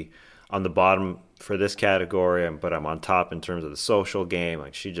be on the bottom for this category, but I'm on top in terms of the social game.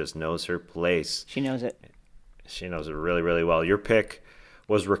 Like, she just knows her place. She knows it. She knows it really, really well. Your pick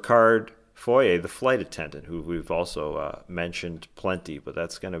was Ricard Foye, the flight attendant, who we've also mentioned plenty, but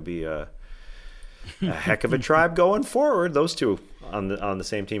that's going to be a heck of a tribe going forward. Those two on the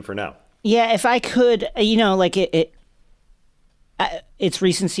same team for now. Yeah, if I could, like it's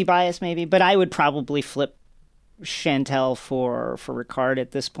recency bias maybe, but I would probably flip Chantel for Ricard at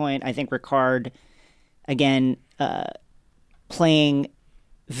this point. I think Ricard, again, playing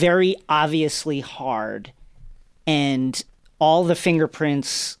very obviously hard, and all the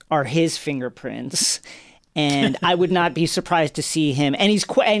fingerprints are his fingerprints. And I would not be surprised to see him. And he's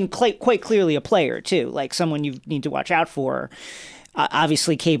quite clearly a player, too, like someone you need to watch out for.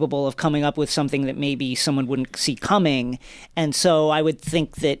 Obviously capable of coming up with something that maybe someone wouldn't see coming. And so I would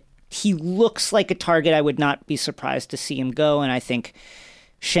think that he looks like a target. I would not be surprised to see him go. And I think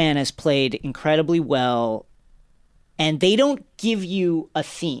Shan has played incredibly well. And they don't give you a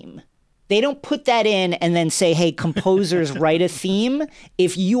theme. They don't put that in and then say, hey, composers, write a theme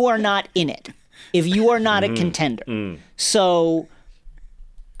if you are not in it. If you are not a contender. So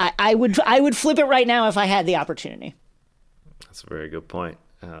I would flip it right now if I had the opportunity. That's a very good point.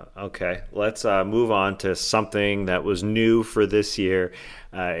 Okay, let's move on to something that was new for this year.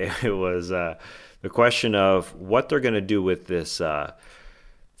 It was the question of what they're going to do with this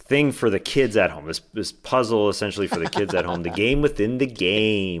thing for the kids at home, this puzzle essentially for the kids at home, the game within the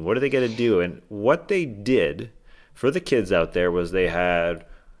game. What are they going to do? And what they did for the kids out there was they had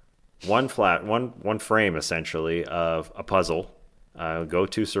one frame essentially of a puzzle. Go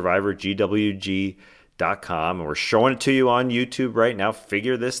to survivorgwg.com, and we're showing it to you on YouTube right now.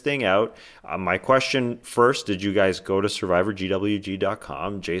 Figure this thing out. My question first, did you guys go to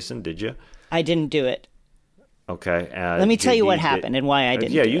survivorgwg.com? Jason, did you? I didn't do it. Okay. Let me tell you what happened and why I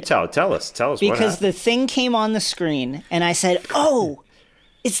didn't. Yeah, you tell us. Tell us what happened. Because the thing came on the screen, and I said, "Oh,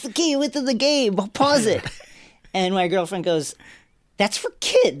 it's the game within the game. Pause it." And my girlfriend goes, "That's for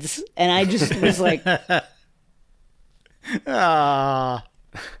kids," and I just was like, Oh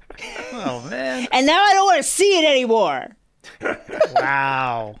man! And now I don't want to see it anymore.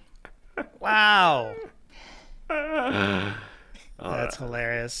 Wow! That's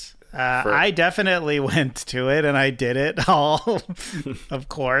hilarious. I definitely went to it and I did it all, of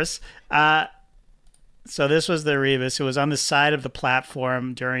course. So this was the Rebus. It was on the side of the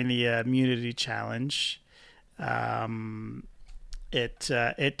platform during the immunity challenge. It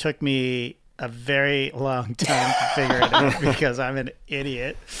took me a very long time to figure it out because I'm an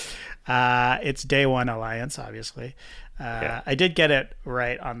idiot. It's day one alliance, obviously. I did get it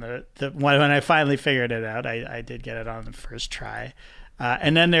right on the when I finally figured it out. I did get it on the first try.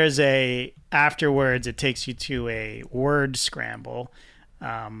 And then there's afterwards, it takes you to a word scramble.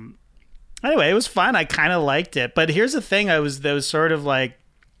 Anyway, it was fun. I kind of liked it. But here's the thing. There was sort of like,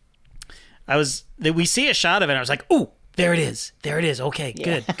 we see a shot of it. And I was like, ooh, there it is. There it is. Okay,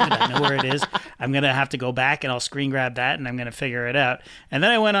 good. I know where it is. I'm going to have to go back and I'll screen grab that and I'm going to figure it out. And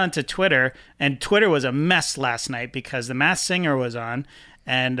then I went on to Twitter, and Twitter was a mess last night because The Masked Singer was on.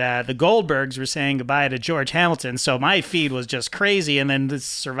 And the Goldbergs were saying goodbye to George Hamilton. So my feed was just crazy. And then this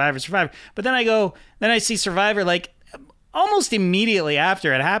Survivor. But then I see Survivor like almost immediately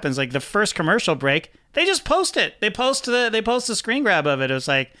after it happens, like the first commercial break, they just post it. They post the screen grab of it. It was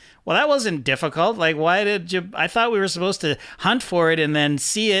like, well, that wasn't difficult. Like, why did you? I thought we were supposed to hunt for it and then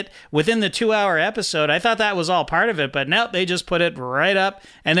see it within the 2-hour episode. I thought that was all part of it. But no, they just put it right up.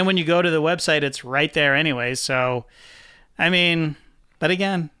 And then when you go to the website, it's right there anyway. So, I mean... But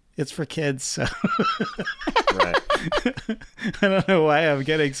again, it's for kids, so Right. I don't know why I'm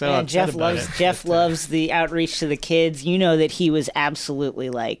getting so upset about it. Jeff loves the outreach to the kids. You know that he was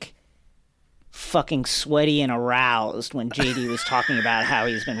absolutely like fucking sweaty and aroused when JD was talking about how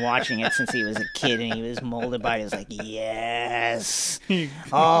he's been watching it since he was a kid and he was molded by it. He was like, yes,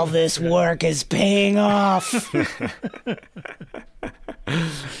 all this work is paying off.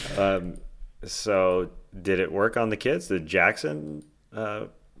 So did it work on the kids? Did Jackson...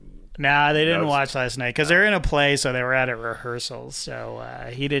 Nah, they didn't watch last night because they're in a play, so they were at a rehearsal. So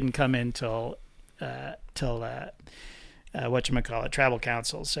he didn't come in till whatchamacallit, Tribal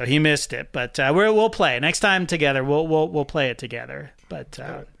Council. So he missed it. But we'll play next time together. We'll play it together. But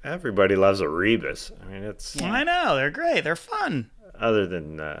everybody loves a Rebus. I mean, it's. Yeah. I know, they're great. They're fun. Other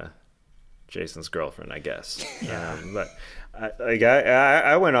than Jason's girlfriend, I guess. But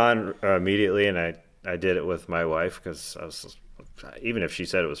I went on immediately, and I did it with my wife because I was. Even if she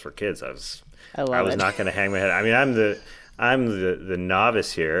said it was for kids, I was not going to hang my head. I mean, I'm the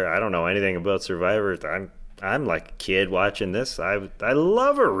novice here. I don't know anything about Survivor. I'm like a kid watching this. I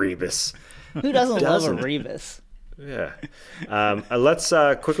love a Rebus. Who doesn't love a Rebus? Yeah. Let's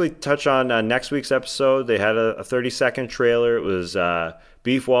quickly touch on next week's episode. They had a 30-second trailer. It was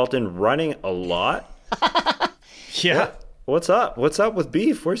Beef Walton running a lot. Yeah. What's up? What's up with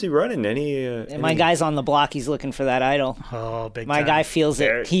Beef? Where's he running? My guy's on the block. He's looking for that idol. Oh, big My time. guy feels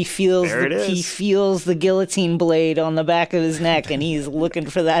it. He feels he feels the guillotine blade on the back of his neck, and he's looking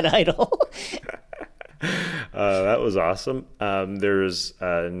for that idol. That was awesome. There's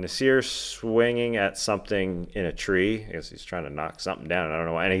Nasir swinging at something in a tree. I guess he's trying to knock something down. I don't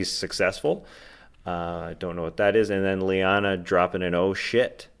know why. And he's successful. I don't know what that is. And then Liana dropping an oh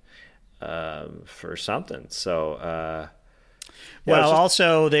shit for something. So,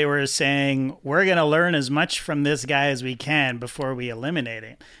 also they were saying we're going to learn as much from this guy as we can before we eliminate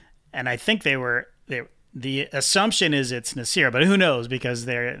him. And I think the assumption is it's Nasir, but who knows, because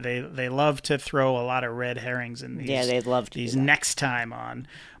they love to throw a lot of red herrings in these. Yeah, they'd love to these next time on.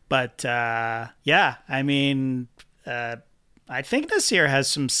 But yeah, I mean, I think Nasir has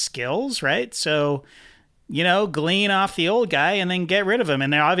some skills, right? So, glean off the old guy and then get rid of him.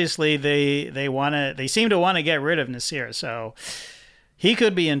 And obviously they seem to want to get rid of Nasir, so he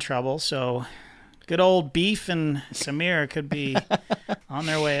could be in trouble. So good old Beef and Samir could be on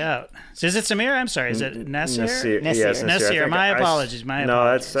their way out. So is it Samir? I'm sorry. Is it Nasir? Yes, Nasir. My apologies.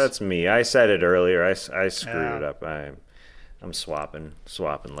 No, that's me. I said it earlier. I screwed it up. I'm swapping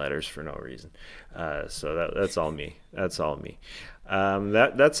letters for no reason. So that's all me. That's all me.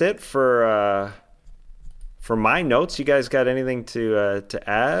 That's it for my notes. You guys got anything to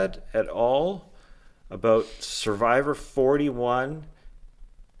add at all about Survivor 41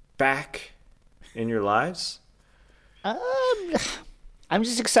 back in your lives? I'm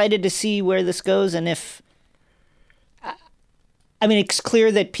just excited to see where this goes, and if it's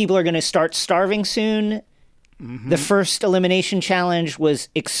clear that people are going to start starving soon. Mm-hmm. The first elimination challenge was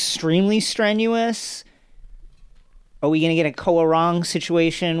extremely strenuous. Are we going to get a Koa Rong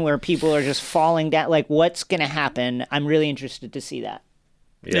situation where people are just falling down? Like, what's going to happen? I'm really interested to see that.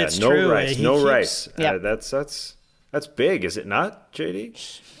 Yeah, it's no true. rice, no rice. Yeah. That's big, is it not,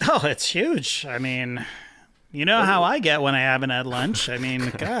 JD? Oh, it's huge. I mean, you know how I get when I haven't had lunch. I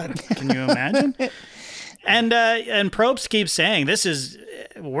mean, God, can you imagine? And Probst keeps saying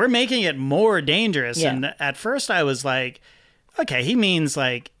we're making it more dangerous. Yeah. And at first I was like, okay, he means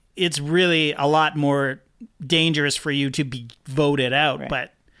like it's really a lot more dangerous for you to be voted out. Right.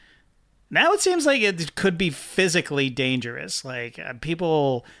 But now it seems like it could be physically dangerous, like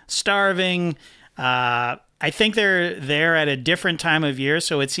people starving. I think they're at a different time of year,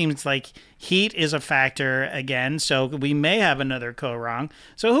 so it seems like heat is a factor again. So we may have another Koa Rong.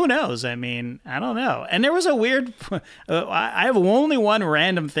 So who knows? I mean, I don't know. And there was a weird. I have only one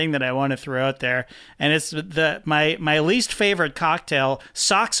random thing that I want to throw out there, and it's my least favorite cocktail,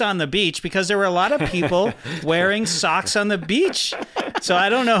 socks on the beach, because there were a lot of people wearing socks on the beach. So I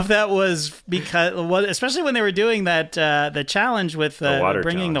don't know if that was because, especially when they were doing that the challenge with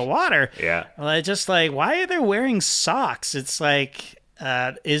bringing the water. Yeah. Well, just like, why are they wearing socks? It's like.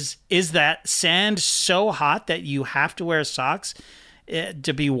 Is that sand so hot that you have to wear socks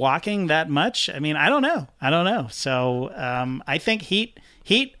to be walking that much? I mean, I don't know. So I think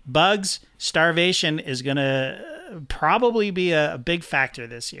heat, bugs, starvation is going to probably be a big factor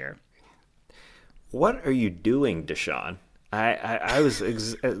this year. What are you doing, Deshaun? I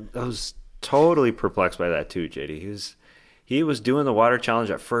was totally perplexed by that too, JD. He was doing the water challenge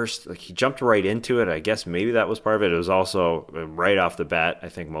at first. Like, he jumped right into it. I guess maybe that was part of it. It was also right off the bat. I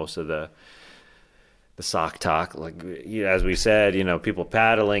think most of the sock talk, like, as we said, people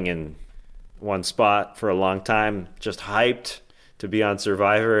paddling in one spot for a long time, just hyped to be on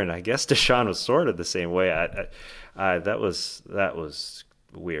Survivor. And I guess Deshaun was sort of the same way. That was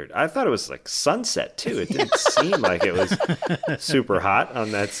weird. I thought it was like sunset too. It didn't seem like it was super hot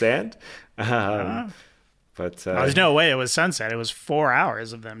on that sand. But there's no way it was sunset. It was 4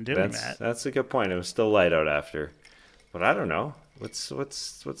 hours of them doing that. That's a good point. It was still light out after. But I don't know. What's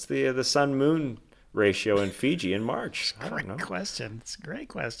the sun moon ratio in Fiji in March? Great question. It's a great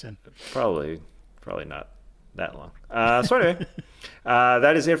question. Probably not that long. So anyway,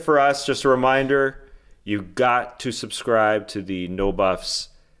 that is it for us. Just a reminder, you got to subscribe to the No Buffs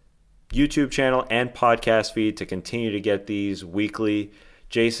YouTube channel and podcast feed to continue to get these weekly.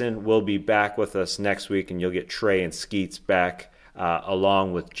 Jason will be back with us next week, and you'll get Trey and Skeets back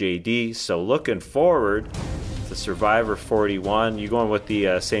along with JD. So looking forward to Survivor 41. You going with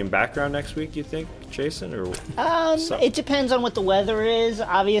the same background next week, you think, Jason? Or it depends on what the weather is,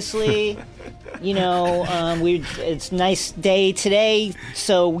 obviously. It's a nice day today,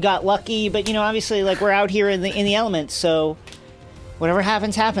 so we got lucky. But, obviously, like, we're out here in the elements, so whatever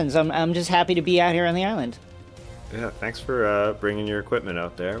happens, happens. I'm just happy to be out here on the island. Yeah, thanks for bringing your equipment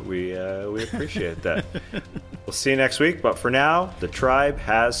out there. We appreciate that. We'll We'll see you next week, but for now, the tribe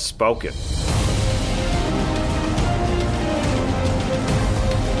has spoken.